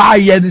e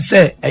maaye ni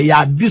se e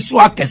ya diso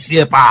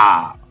akese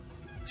pa.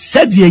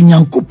 Said ye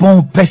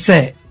Nyankopon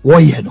pese wo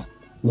ye no.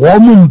 Wo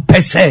mu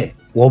pese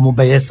wo mu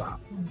beyesa.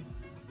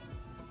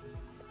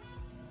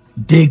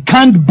 They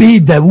can't be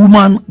the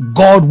woman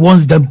God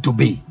wants them to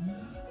be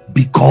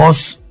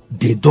because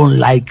they don't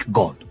like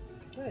God.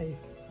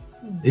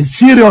 It's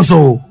serious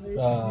oh.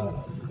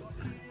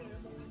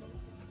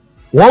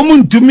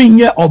 Woman to me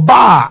nye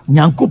oba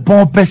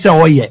Nyankopon pese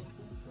wo ye.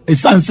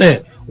 Esan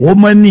say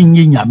woman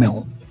ni nyame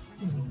ho.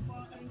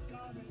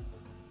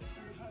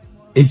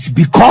 It's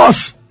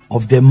because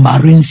of the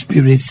marine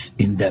spirits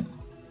in them.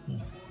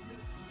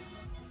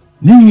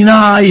 Ni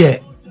nyina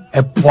ye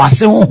e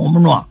poase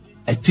honhom no a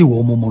eti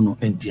wo momo no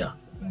entia.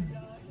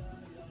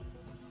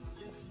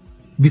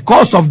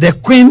 Because of the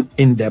queen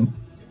in them,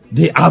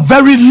 they are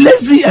very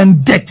lazy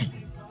and dirty.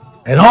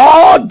 And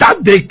all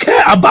that they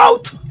care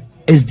about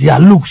is their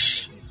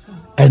looks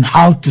and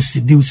how to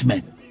seduce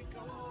men.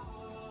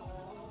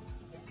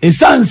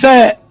 Esan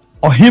say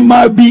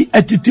ohima bi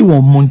etiti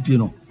won monti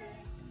no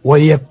wo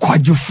ye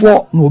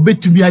kwadwefo na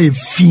obetumi aye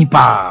fi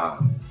pa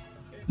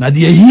na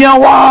de hia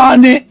wa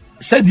ne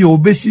se de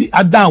obesi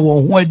adan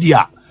won ho adi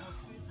a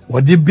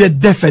wo de be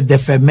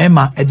defe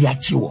mema e de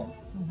achi won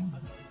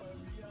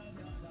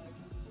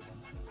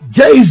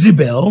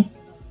Jezebel,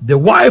 the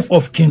wife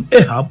of King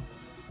Ahab,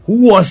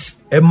 who was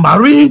a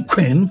marine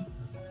queen,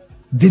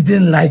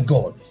 didn't like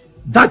God.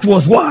 That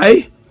was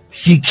why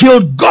she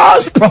killed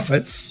God's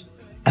prophets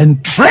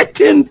and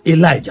threatened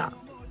Elijah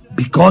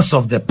because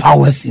of the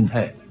powers in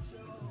her.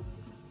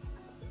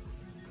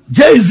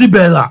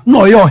 Jezebel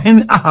no yo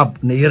hen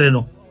Ahab ne yere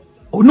no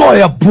no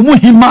ya pumu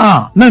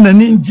hima na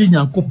nani nji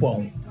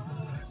Nyankopon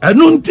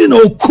enu nti na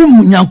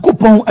okum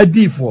Nyankopon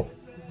adifo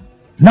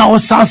na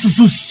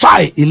osasusu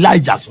sai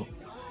Elijah so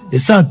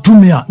esan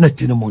tumia na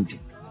tinimonti.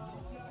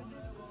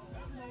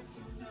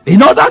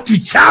 In order to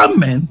charm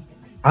men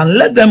and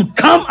let them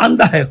come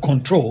under her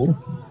control,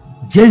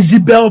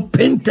 Jezebel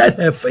painted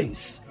her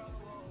face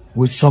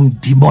with some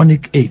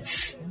demonic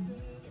aids.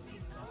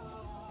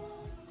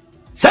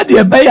 Said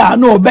the bear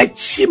no bet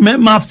she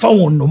ma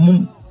found no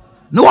moon.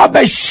 No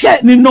bet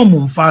shed ni no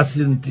moon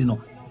fascintino.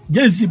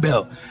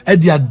 Jezebel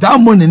at the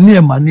diamond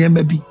near my near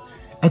maybe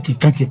a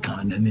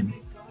kikan.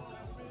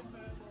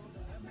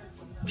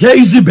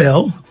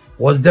 Jezebel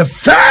was the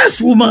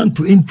first woman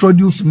to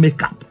introduce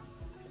makeup,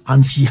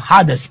 and she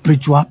had a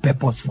spiritual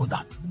purpose for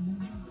that.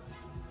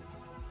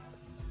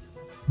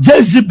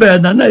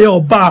 Jezebel na na yo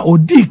ba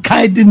odi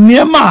kind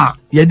niema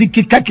ye di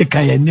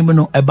kika ye nim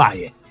no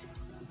ebaye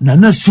na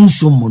na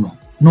sunsum mu no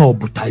na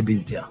obutai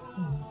bintia.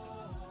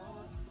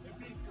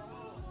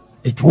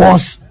 It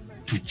was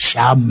to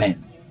charm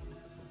men.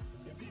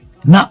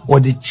 Na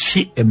odi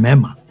chi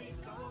emema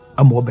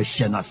am obe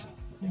shenas.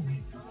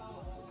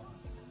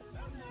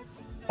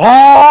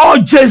 All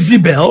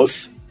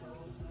Jezebels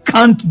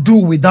can't do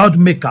without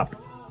makeup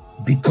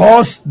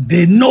because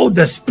they know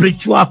the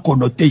spiritual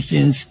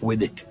connotations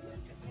with it.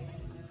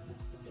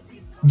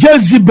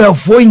 Jezebel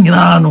fo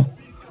nyina no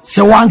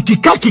se wan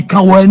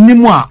kika wa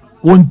animu a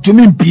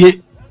wontumi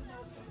mpie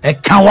e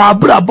ka wa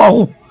braba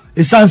ho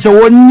esan se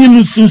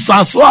wonnyim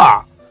sunsaso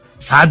a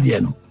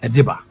sade no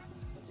ediba.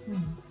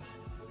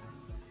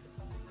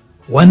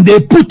 When they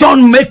put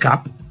on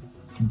makeup,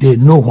 they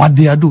know what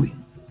they are doing.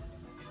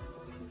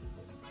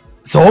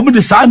 So obi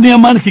de sade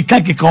man kika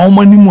o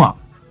manimu a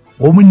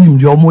o munim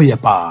de o mo ye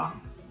pa.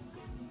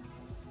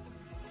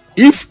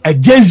 If a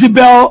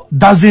Jezebel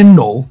doesn't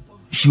know,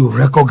 she will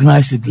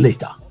recognize it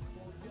later.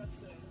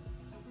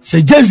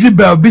 Se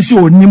Jezebel bisi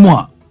onimu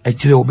a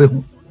echire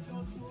obehu.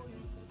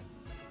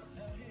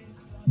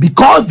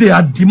 Because they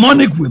are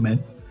demonic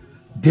women,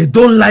 they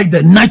don't like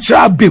the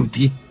natural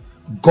beauty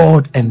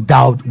God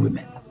endowed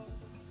women.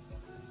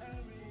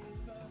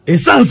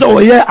 Esansa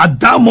oye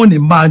adamo ni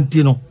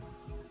mantino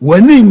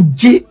wani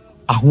nji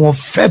ahwo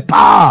fe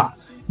pa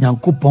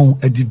Nyankopon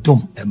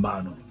edidom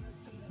emba no.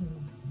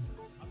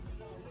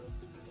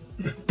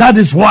 That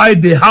is why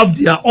they have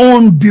their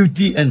own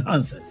beauty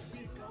enhancers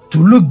to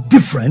look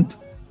different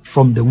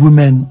from the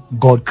women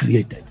God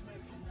created.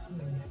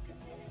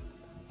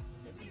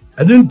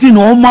 I don't think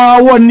no ma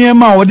won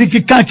niema wodi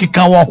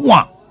kika wo ho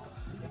a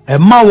e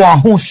ma wo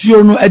ho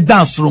sio no e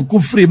dance ron ku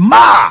free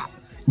ma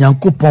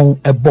Nyankopon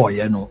e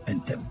boye no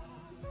entem.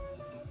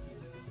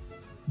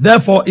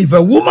 Therefore, if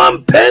a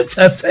woman paints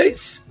her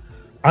face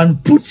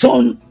and puts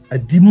on a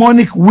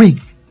demonic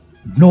wig,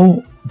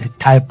 know the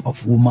type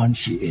of woman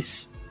she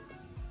is.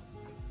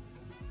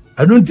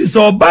 I don't think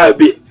so,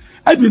 baby.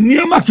 I didn't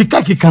near my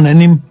kika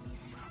nanim.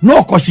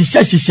 No, cause she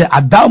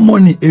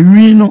adamoni a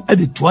reno at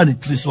the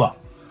 23 swa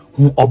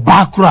who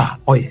obakra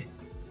oye.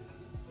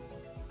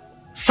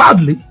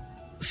 Sadly,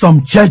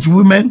 some church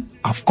women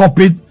have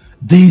copied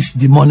these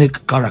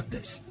demonic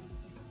characters.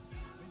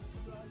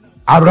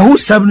 Arahu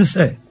 7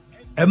 say,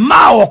 a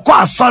ma or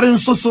kwa sorin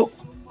soso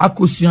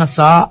akusia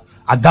sa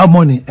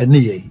adamoni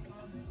eniye.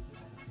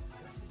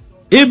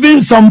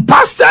 Even some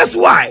pastors'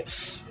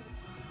 wives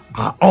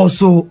are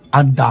also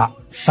under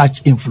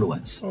such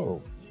influence.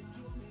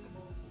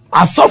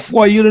 As of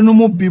for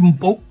Yerenumu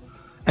Bimpo,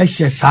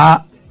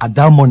 Eshesa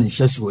Adamoni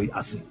Shesway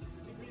Ase.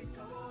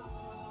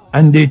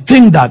 And they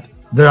think that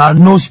there are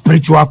no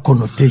spiritual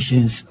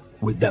connotations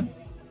with them.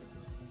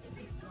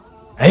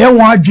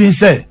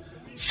 Say,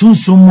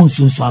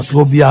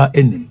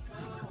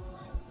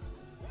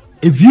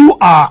 if you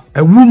are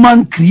a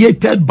woman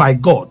created by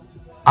God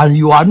and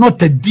you are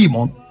not a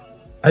demon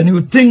and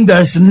you think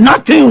there's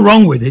nothing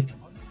wrong with it,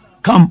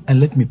 come and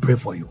let me pray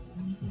for you.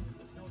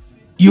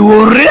 You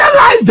will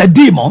realize the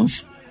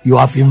demons you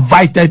have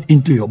invited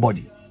into your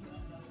body.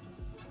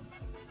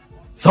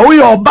 So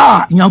we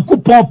oba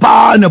Nyankopon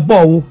pa ne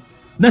bo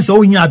na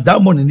so nya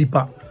damon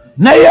nipa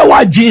na ye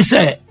wa gye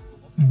se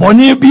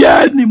boni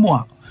bia ni mo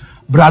a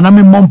bra na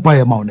me mompa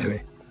ye ma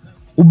onewe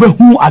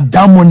ubehu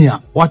adamoni a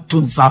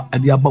watunsa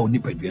ade aba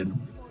onipadua no.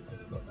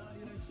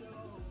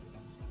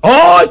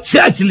 All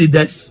church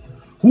leaders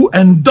who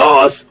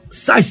endorse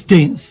such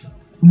things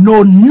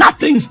know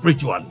nothing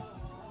spiritually.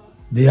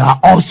 They are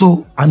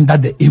also under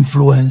the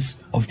influence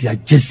of their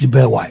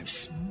Jezebel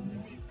wives.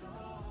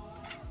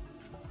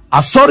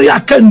 Asori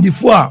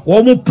akandifo a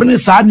wo mo pene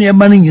sa ne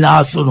ma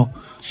nyina so no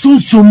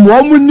sunsum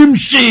wo mo nim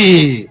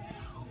hye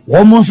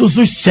wo mo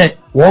susu hye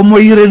wo mo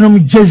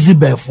yirenum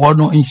Jezebel fo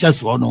no nhye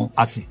so no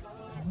ase.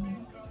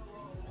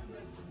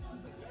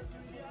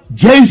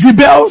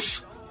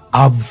 Jezebels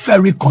are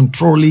very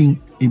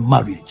controlling in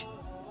marriage.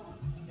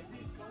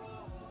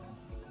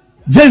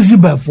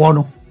 Jezebel for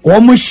no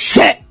almost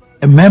share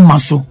a man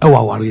muscle.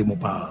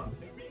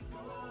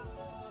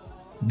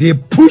 They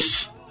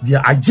push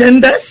their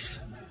agendas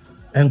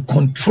and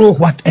control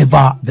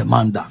whatever the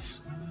man does.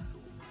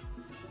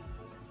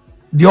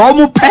 The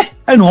almost pay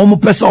and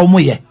almost pesa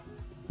almost ye.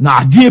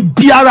 Na die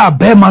biara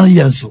be man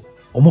yenso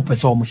almost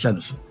pesa almost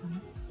shenso.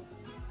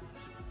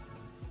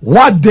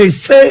 What they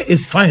say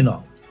is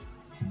final.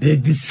 They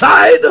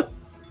decide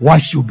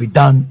what should be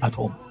done at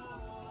home.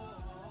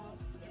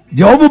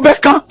 The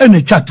Obubeka and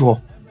the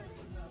Chato.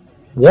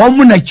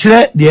 Woman the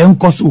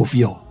enkosu of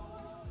you.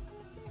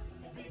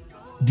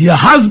 Their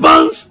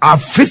husbands are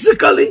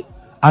physically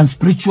and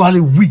spiritually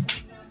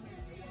weak.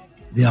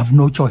 They have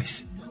no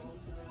choice.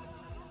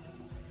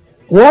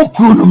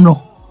 Wokunum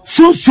no.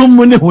 Soon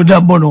money would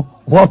have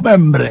bono.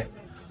 Wapembre.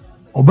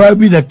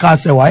 Obabi the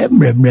Kaase wa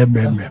embre.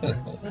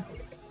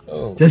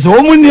 There's a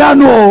woman here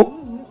no.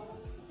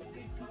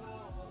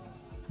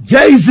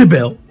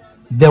 Jezebel,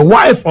 the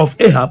wife of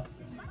Ahab,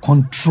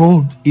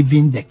 controlled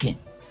even the king.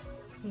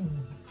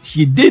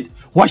 She did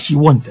what she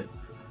wanted,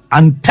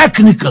 and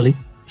technically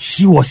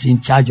she was in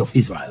charge of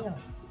Israel.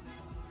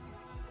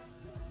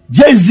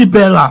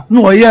 Jezebel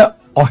no ye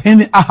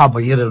ohene Ahab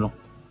yere no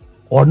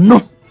or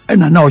no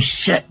ena na o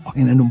she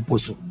ohene no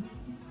mposo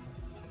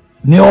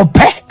ne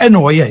ope ena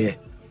o ye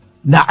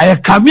na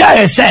aykamia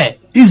ye say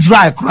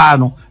Israel kra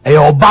no e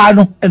oba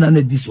no ena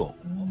na diso.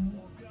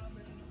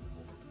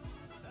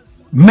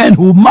 Men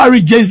who marry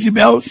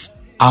Jezebels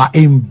are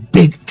in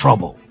big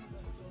trouble.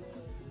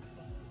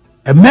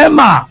 A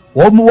member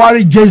who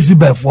marry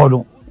Jezebel for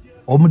no,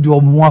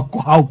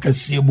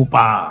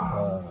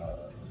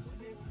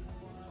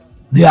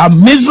 they are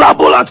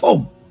miserable at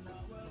home.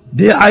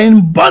 They are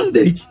in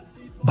bondage,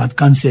 but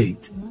can't say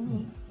it.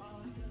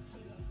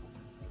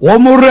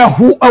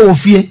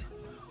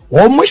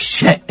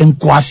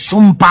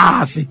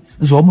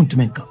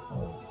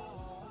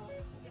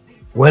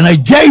 When a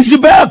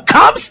Jezebel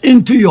comes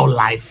into your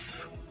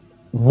life,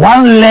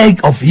 one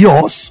leg of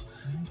yours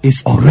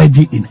is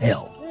already in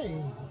hell.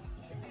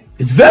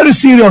 It's very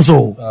serious.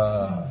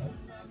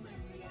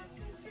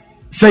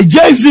 Say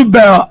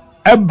Jezebel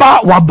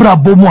eba wabra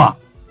bomwa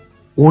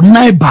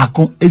onai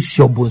bako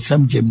esi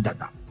obonsam jem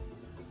dada.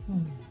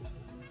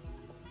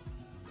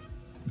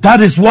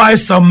 That is why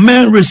some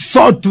men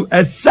resort to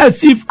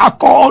excessive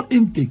alcohol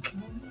intake,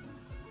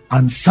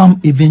 and some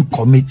even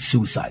commit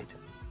suicide.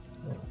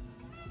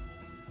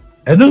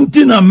 I don't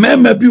think a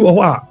man may be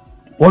or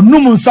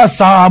no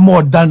sa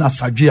more than a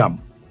sajiam.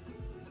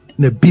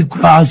 The big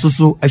grass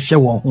also a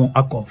show home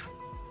a cough.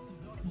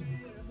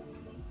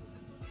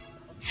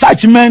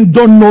 Such men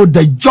don't know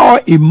the joy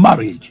in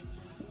marriage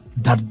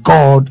that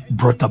God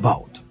brought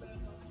about.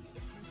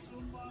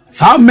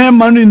 Some men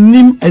money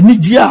nim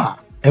enijia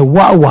e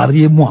wa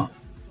wari mo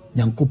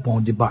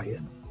yankopon de baye.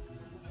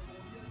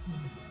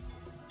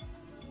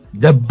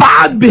 The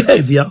bad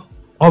behavior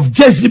of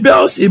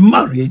Jezebels in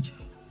marriage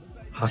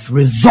has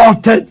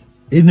resulted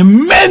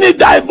in many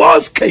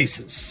divorce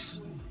cases.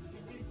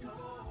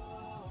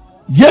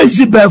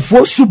 Jezebel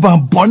for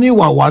suban boni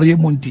wa wari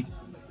munti.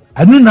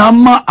 Anu na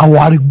ma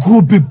awari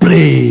group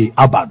pray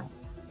abano.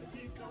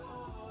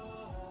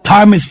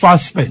 Time is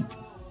fast spent.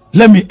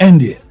 Let me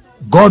end here.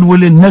 God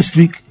willing, next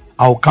week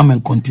I'll come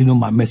and continue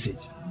my message.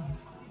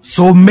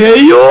 So may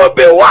you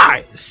be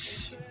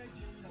wise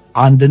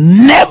and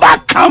never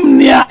come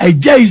near a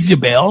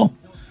Jezebel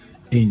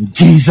in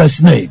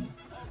Jesus' name.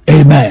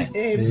 Amen.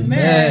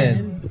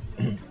 Amen.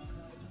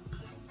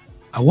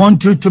 I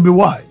want you to be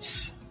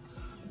wise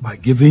by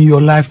giving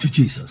your life to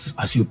Jesus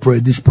as you pray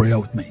this prayer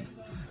with me.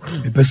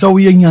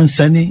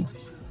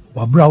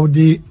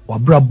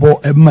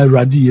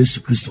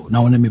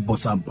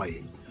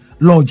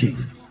 Lord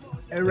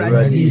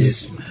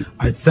Jesus,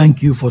 I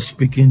thank you for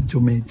speaking to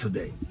me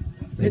today.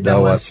 I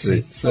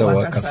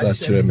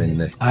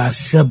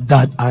accept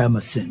that I am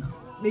a sinner.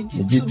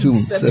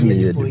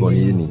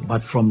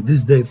 But from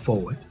this day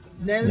forward,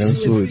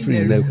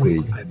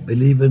 I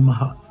believe in my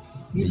heart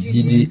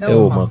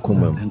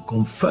and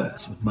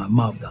confess with my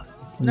mouth that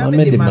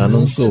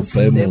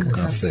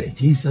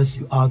Jesus,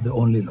 you are the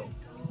only Lord.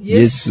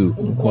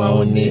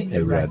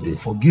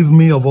 Forgive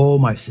me of all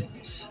my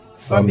sins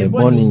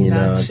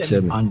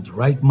and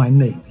write my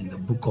name in the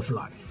book of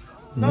life.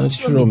 And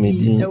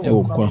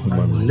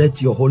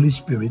let your Holy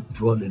Spirit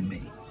dwell in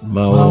me.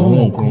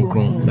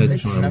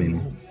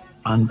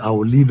 And I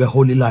will live a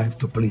holy life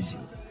to please you.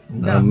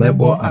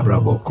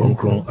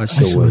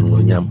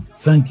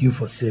 Thank you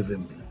for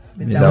saving me.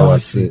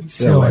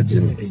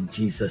 In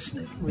Jesus'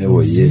 name.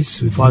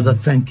 Father,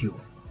 thank you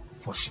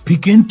for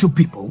speaking to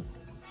people,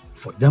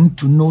 for them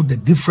to know the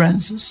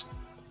differences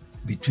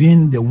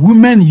between the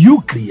women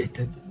you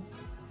created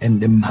and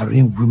the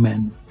marine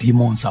women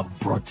demons have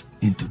brought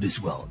into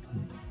this world.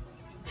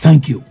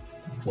 Thank you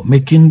for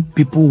making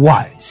people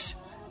wise.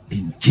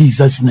 In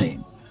Jesus'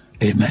 name,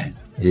 amen.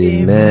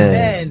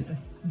 Amen.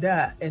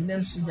 Da and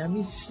then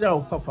Sunyami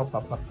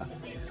Papa.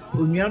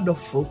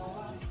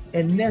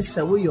 and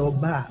nessa we your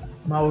bar,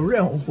 my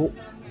realm hope.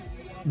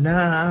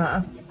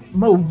 Na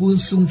ma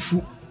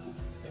obunsumfu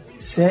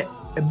se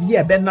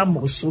bia be na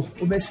moso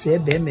obe se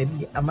be ma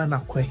bi amana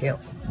kwa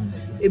health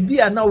e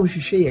bia na wo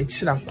hwehwe ye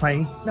kira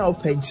kwan na wo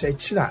pa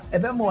kira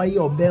ebe ma waye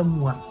oba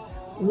mu a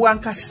wo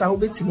ankasa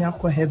obetimi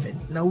akwa heaven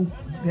na wo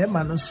be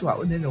ma no so a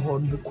one ne ho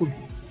no ko bi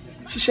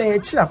hwehwe ye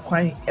kira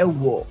kwan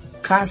ewo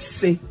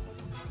Kaase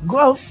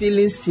Golf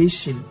filling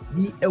station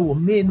bi ewo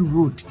main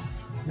road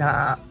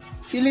na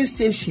filling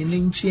station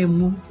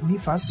nchemu bi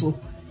faso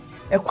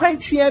e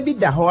kwantia bi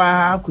da ho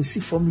a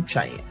kosi fom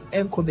twan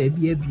enko ba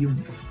bi abium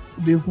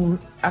be hu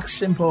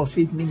Action Power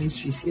Faith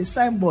Ministries a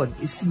signboard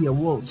is see a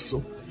wall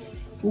so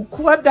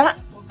ukwada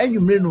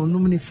anwumre no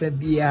num ne fa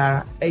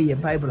bia eye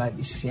Bible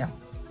adisia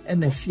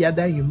na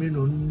fiada anwumre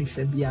no num ne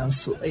fa bia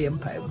nso eye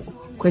mpaibo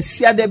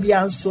kwasiada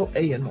bia nso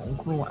eye no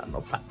nkro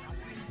anopa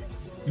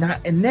na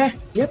ene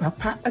ye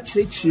papa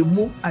akirechire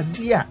mu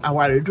ade a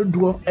aware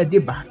dodo ede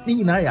ba ni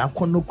nyina ya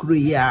akono kuro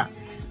yi a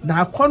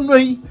na akono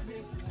yi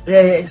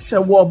se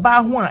wo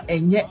ba ho a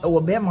enye wo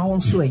be ma ho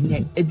nso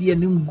enye ede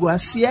ani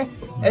nguase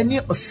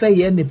ani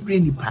oseye na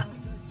breni pa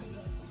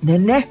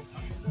nene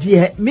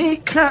de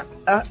meka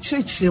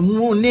chirechire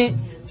mu ne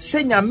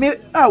senya me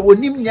a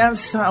wonim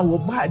nyansa wo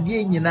ba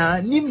de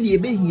nyina nim ne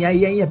ebehia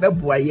yen ye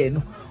beboa ye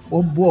no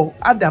obo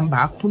Adam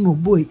ba ko no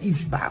bo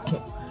Eve ba ko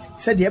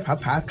se de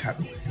papa aka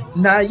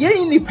na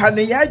yen nipa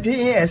ne ya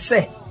dwen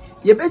ese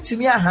ye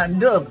betimi a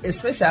handle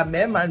especially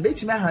men man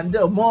betimi a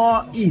handle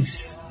more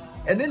Eves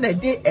ene na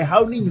de e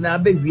haw ni nyina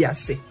ba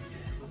wiase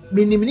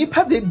minim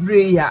nipa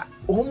bebre ya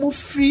omo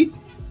free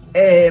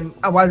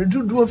aware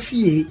dodo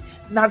fie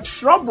na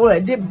trouble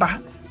e de ba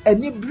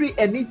eni bri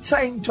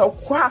anytime to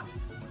kwa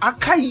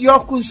akayo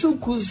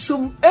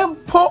kusum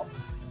empo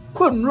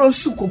konro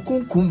su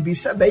kokunkum bi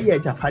se be ye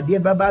japade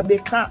baba be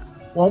ka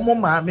won mo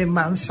maame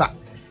mansa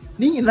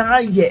ni nyina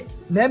ye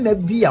na ma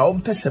bia o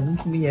mpesam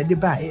nkum ye de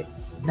bae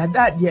na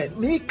dade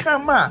me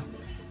kama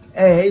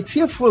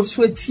tiefo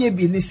so tie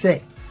bi ni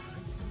se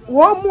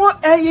wo mo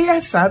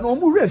yesa no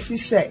mo refi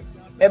se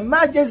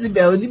ma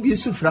Jezebel ni bi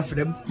su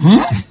frafrem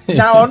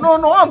na ono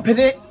no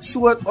ampene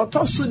so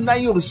otosu na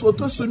yo so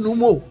otosu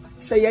numo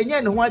se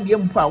yenye ne ho ade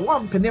mpo a wo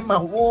ampene ma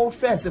wo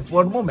first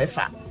for mo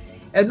mefa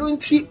enu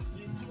nti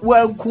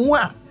wanku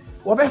a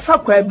wo befa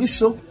kwa bi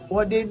so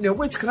wo de ne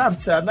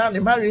witchcraft na ne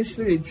marine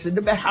spirits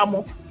de be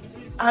hamo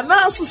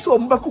ana so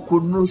mbakoko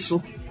no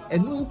so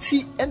enu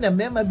nti ena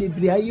mema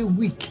bebre aye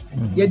week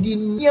ye di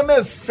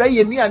niema fra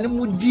ye nuane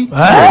mudi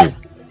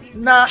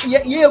na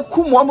ye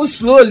kumo mo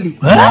slowly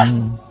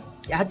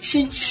ya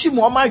chichi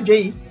mo ma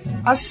dwen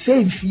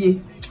asefie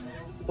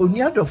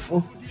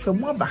oniadofo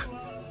famaba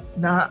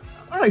na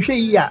ahwe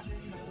yi a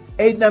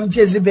enam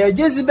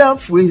Jezebel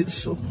fue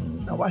so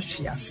na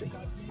wahwe ase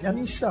ya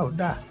mi shout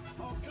da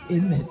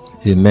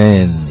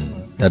amen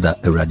dada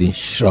eradi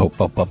shout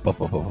papa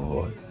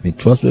me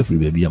trust every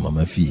baby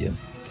mama fie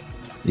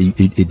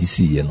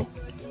edisi ye no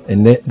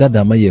ene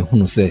dada ma ye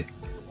hunu se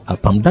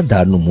apam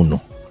dada no mu no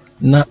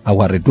na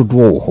aware dodo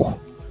wo ho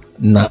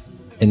na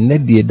ene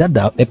de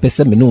dada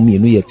epese me no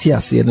mienu ye ti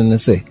ase ne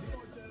se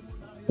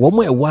wo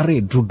mo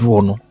eware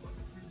dodo no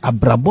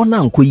abrabo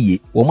na nkoyie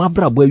wo mo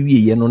abrabo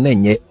awie ye no na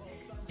enye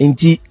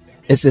enti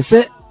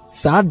esese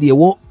saa de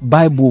wo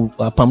Bible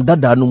apam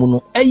dada no mu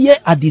no eye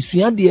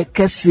adesua de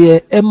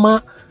kese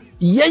ema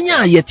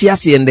yenya yeti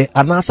ase ende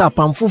anasa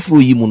apam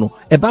foforo yi mu no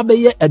eba be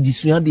ye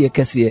adesua de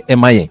kese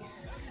ema yen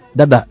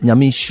dada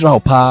nyame shira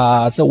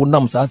pa se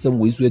wonam sa asem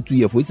wo isu etu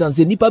ye fo isan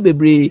se nipa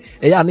bebre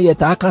ya na ye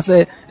ta aka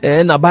se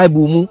na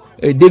Bible mu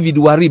David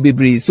wari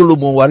bebre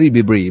Solomon wari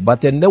bebre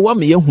but ende wa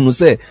me ye hunu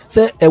se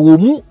ewo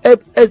mu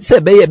se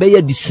be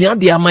ye disua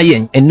de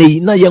amayen enei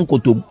na ye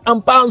nkotom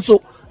ampa nso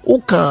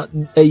uka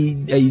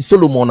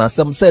Solomon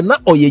asem se na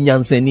oye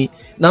nyansani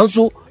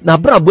nanso na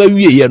brabo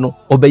awie ye no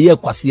obeye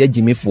kwase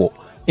agimefo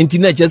enti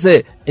na che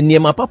se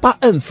niema papa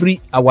amfri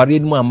aware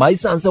no ama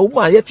isan se wo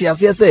ma ye te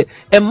ase se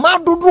emma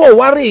dodo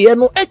ware ye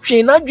no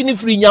etwe na adwene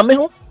fri nyame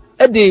ho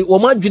de wo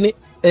ma adwene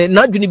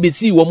na adwene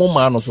besi wo mo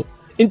ma no so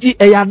enti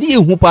eyade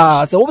ehu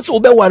pa se wo se wo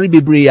be ware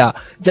bebre ya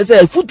che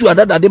se futu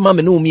adada de ma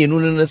me no mienu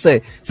ne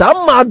se sa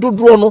ma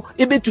dodo no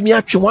ebetumi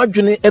atwe wo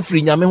adwene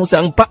afri nyame ho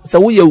se mpa se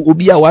wo ye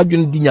obi a wo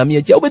adwene di nyame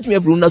achi obetumi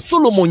afri na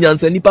Solomon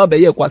nyansa nipa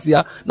be ye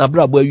kwasea na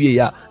brabo awie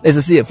ya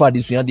se se ye fa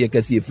de sua de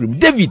kase afri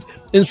David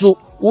enso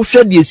wo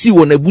hwe de esi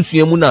wo na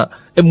busua mu na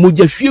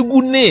emogya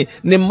hwegu ne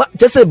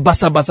chese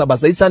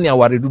basa isane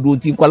aware dodo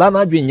nti nkwala na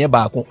adwen nye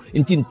baako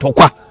nti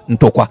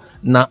ntokwa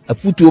na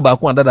afutuo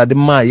baako adada de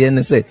ma ye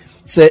ne se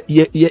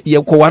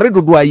ye kware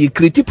dodo a ye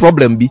create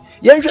problem bi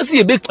ye hwe se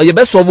ye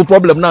be solve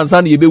problem na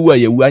ansa na ye be wu a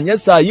ye wu anya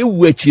sa ye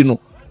wu achi no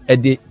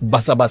ede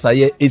basa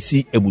ye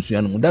esi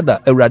ebusua no mu dada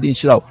awurade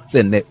nhyiraw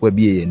se ne wa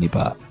bie ye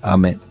nipa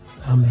amen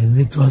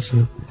me to so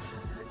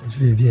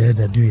if be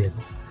da do ye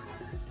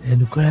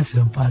and cross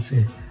and pass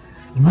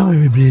mama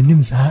me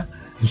brenim sa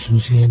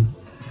nsunsuyen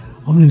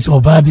omnim so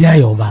oba bia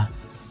ye oba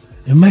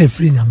e ma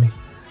efri nyame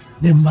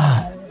ne ma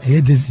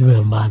e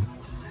Jezebel man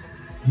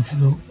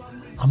ntino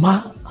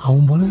ama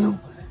awonbone no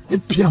e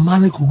pia ma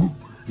ne kugu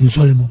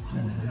insori mo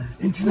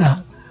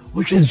Intina,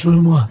 which is so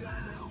more.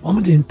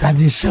 Woman didn't tell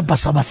the share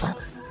basa.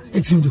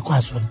 It's in the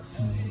question.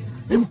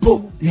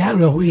 Impo, the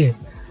area way.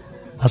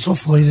 I saw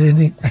for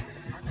any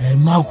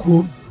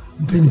Marco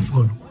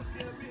Benifon.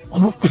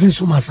 I'm putting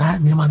so much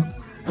man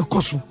a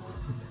cosu.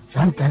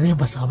 Santa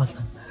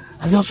Basa.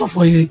 I also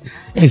for a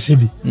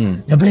shabby.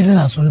 You're better than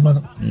us,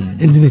 man. And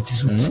the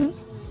Jesus.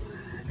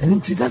 And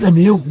it's that I'm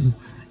you,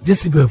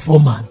 Jezebel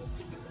foreman.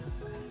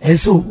 And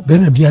so,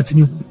 Ben be at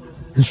me,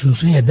 and so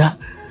say that,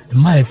 and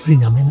my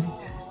friend, I mean,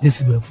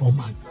 Jezebel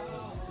foreman.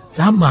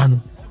 Some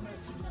man,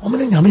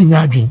 woman, I mean,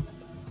 your dream.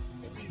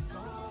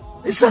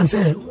 This son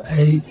said,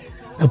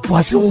 a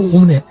poissy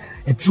woman,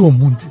 a 2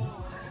 months.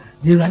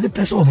 The rather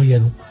person of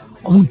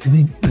me, to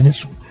me,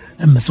 peninsula,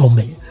 and Miss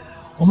Omay.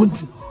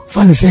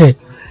 Funny say,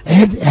 I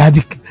had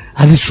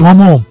a swam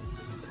home,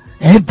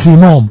 I had 3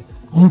 mom,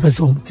 one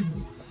person to me.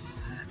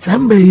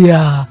 Somebody,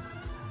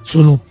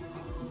 so no,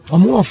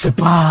 I'm more of a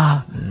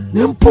pa,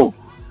 Nempo,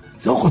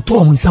 so I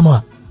told me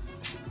summer.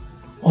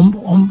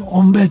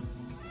 Bed,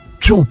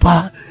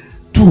 chopa,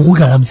 2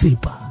 Galam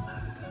Sepa.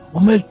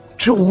 On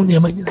true near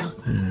my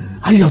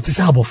I got this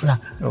arbor for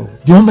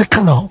the only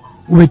canal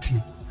with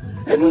you.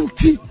 And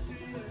tea,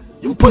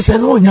 you post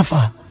an own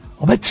yafa,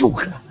 or by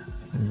choker.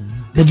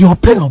 That your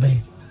pen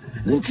obey,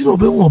 and you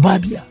obey more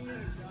babia.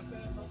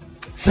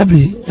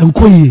 Sabi and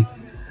Koye,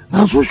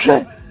 now so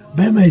sure,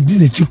 Bema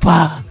did a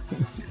chupa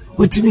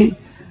with me,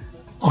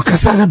 or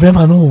Cassana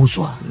Bema no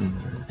so.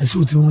 I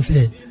saw to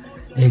say,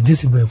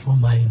 Jezebel for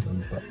mine.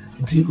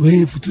 Until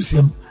we for to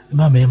say,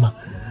 Mamma,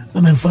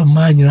 Mamma for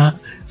mine,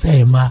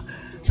 say, Ma.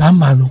 Some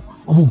man,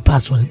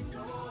 pass on it.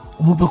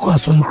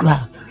 Because on the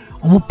cry,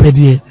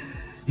 pedie,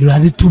 you are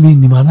to me,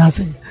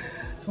 Nimanase,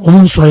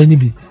 sorry,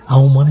 Nibi,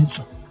 our money.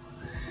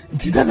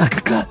 It's that I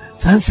can't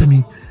answer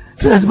me.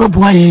 Say that my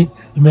boy,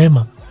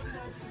 remember.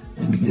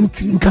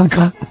 In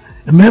Kanka,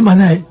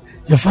 remember,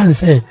 your father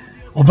say,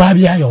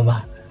 Obabi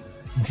Ayoba.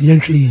 It's the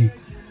entry,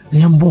 the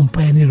young bomb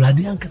pioneer,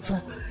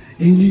 Radiancasa,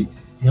 and you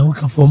don't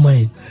come for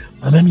mine.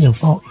 My memory and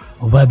fall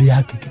Obabi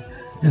Akika,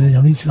 and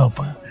then reach up.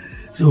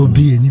 So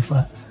be any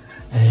far.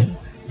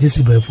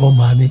 Jezebel for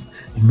money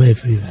in my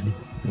free.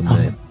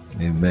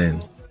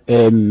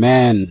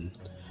 Amen.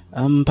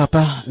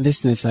 Papa,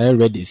 listeners, are you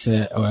ready?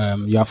 Say,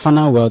 your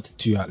final word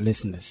to your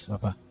listeners,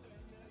 Papa.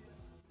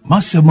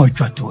 Masemo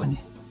Chatoni.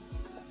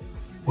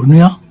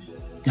 Onuya,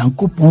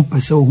 Yankopon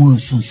pese ohun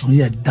sunsun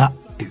ye da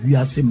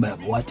ewiase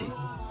mabwate.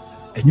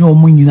 Enye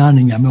omu nyina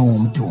ne nyame won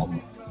mte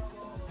omu.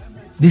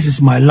 This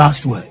is my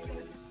last word.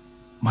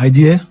 My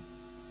dear,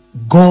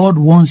 God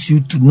wants you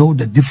to know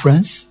the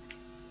difference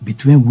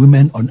between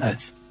women on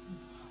earth.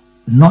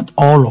 Not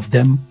all of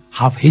them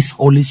have His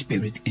Holy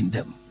Spirit in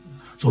them.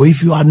 So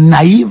if you are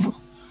naive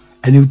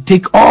and you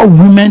take all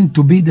women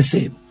to be the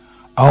same,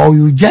 or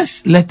you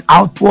just let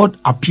outward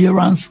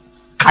appearance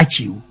catch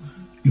you,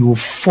 you will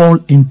fall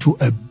into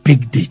a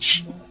big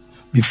ditch.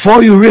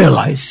 Before you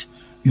realize,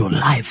 your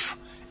life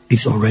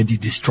is already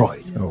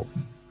destroyed. Oh.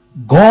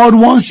 God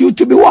wants you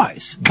to be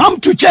wise. Come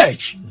to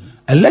church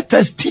and let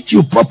us teach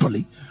you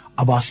properly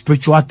about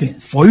spiritual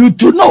things for you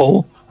to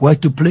know where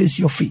to place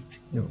your feet.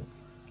 No.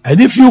 And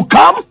if you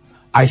come,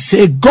 I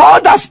say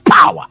God has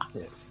power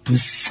to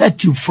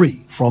set you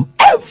free from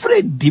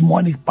every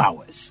demonic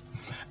powers.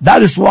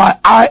 That is why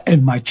I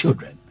and my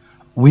children,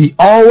 we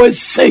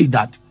always say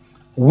that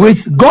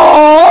with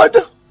God,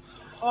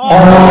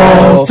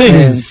 all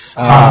things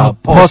are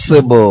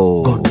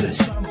possible. God bless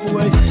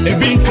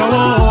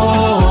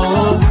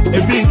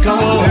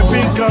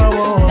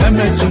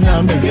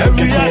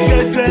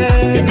you.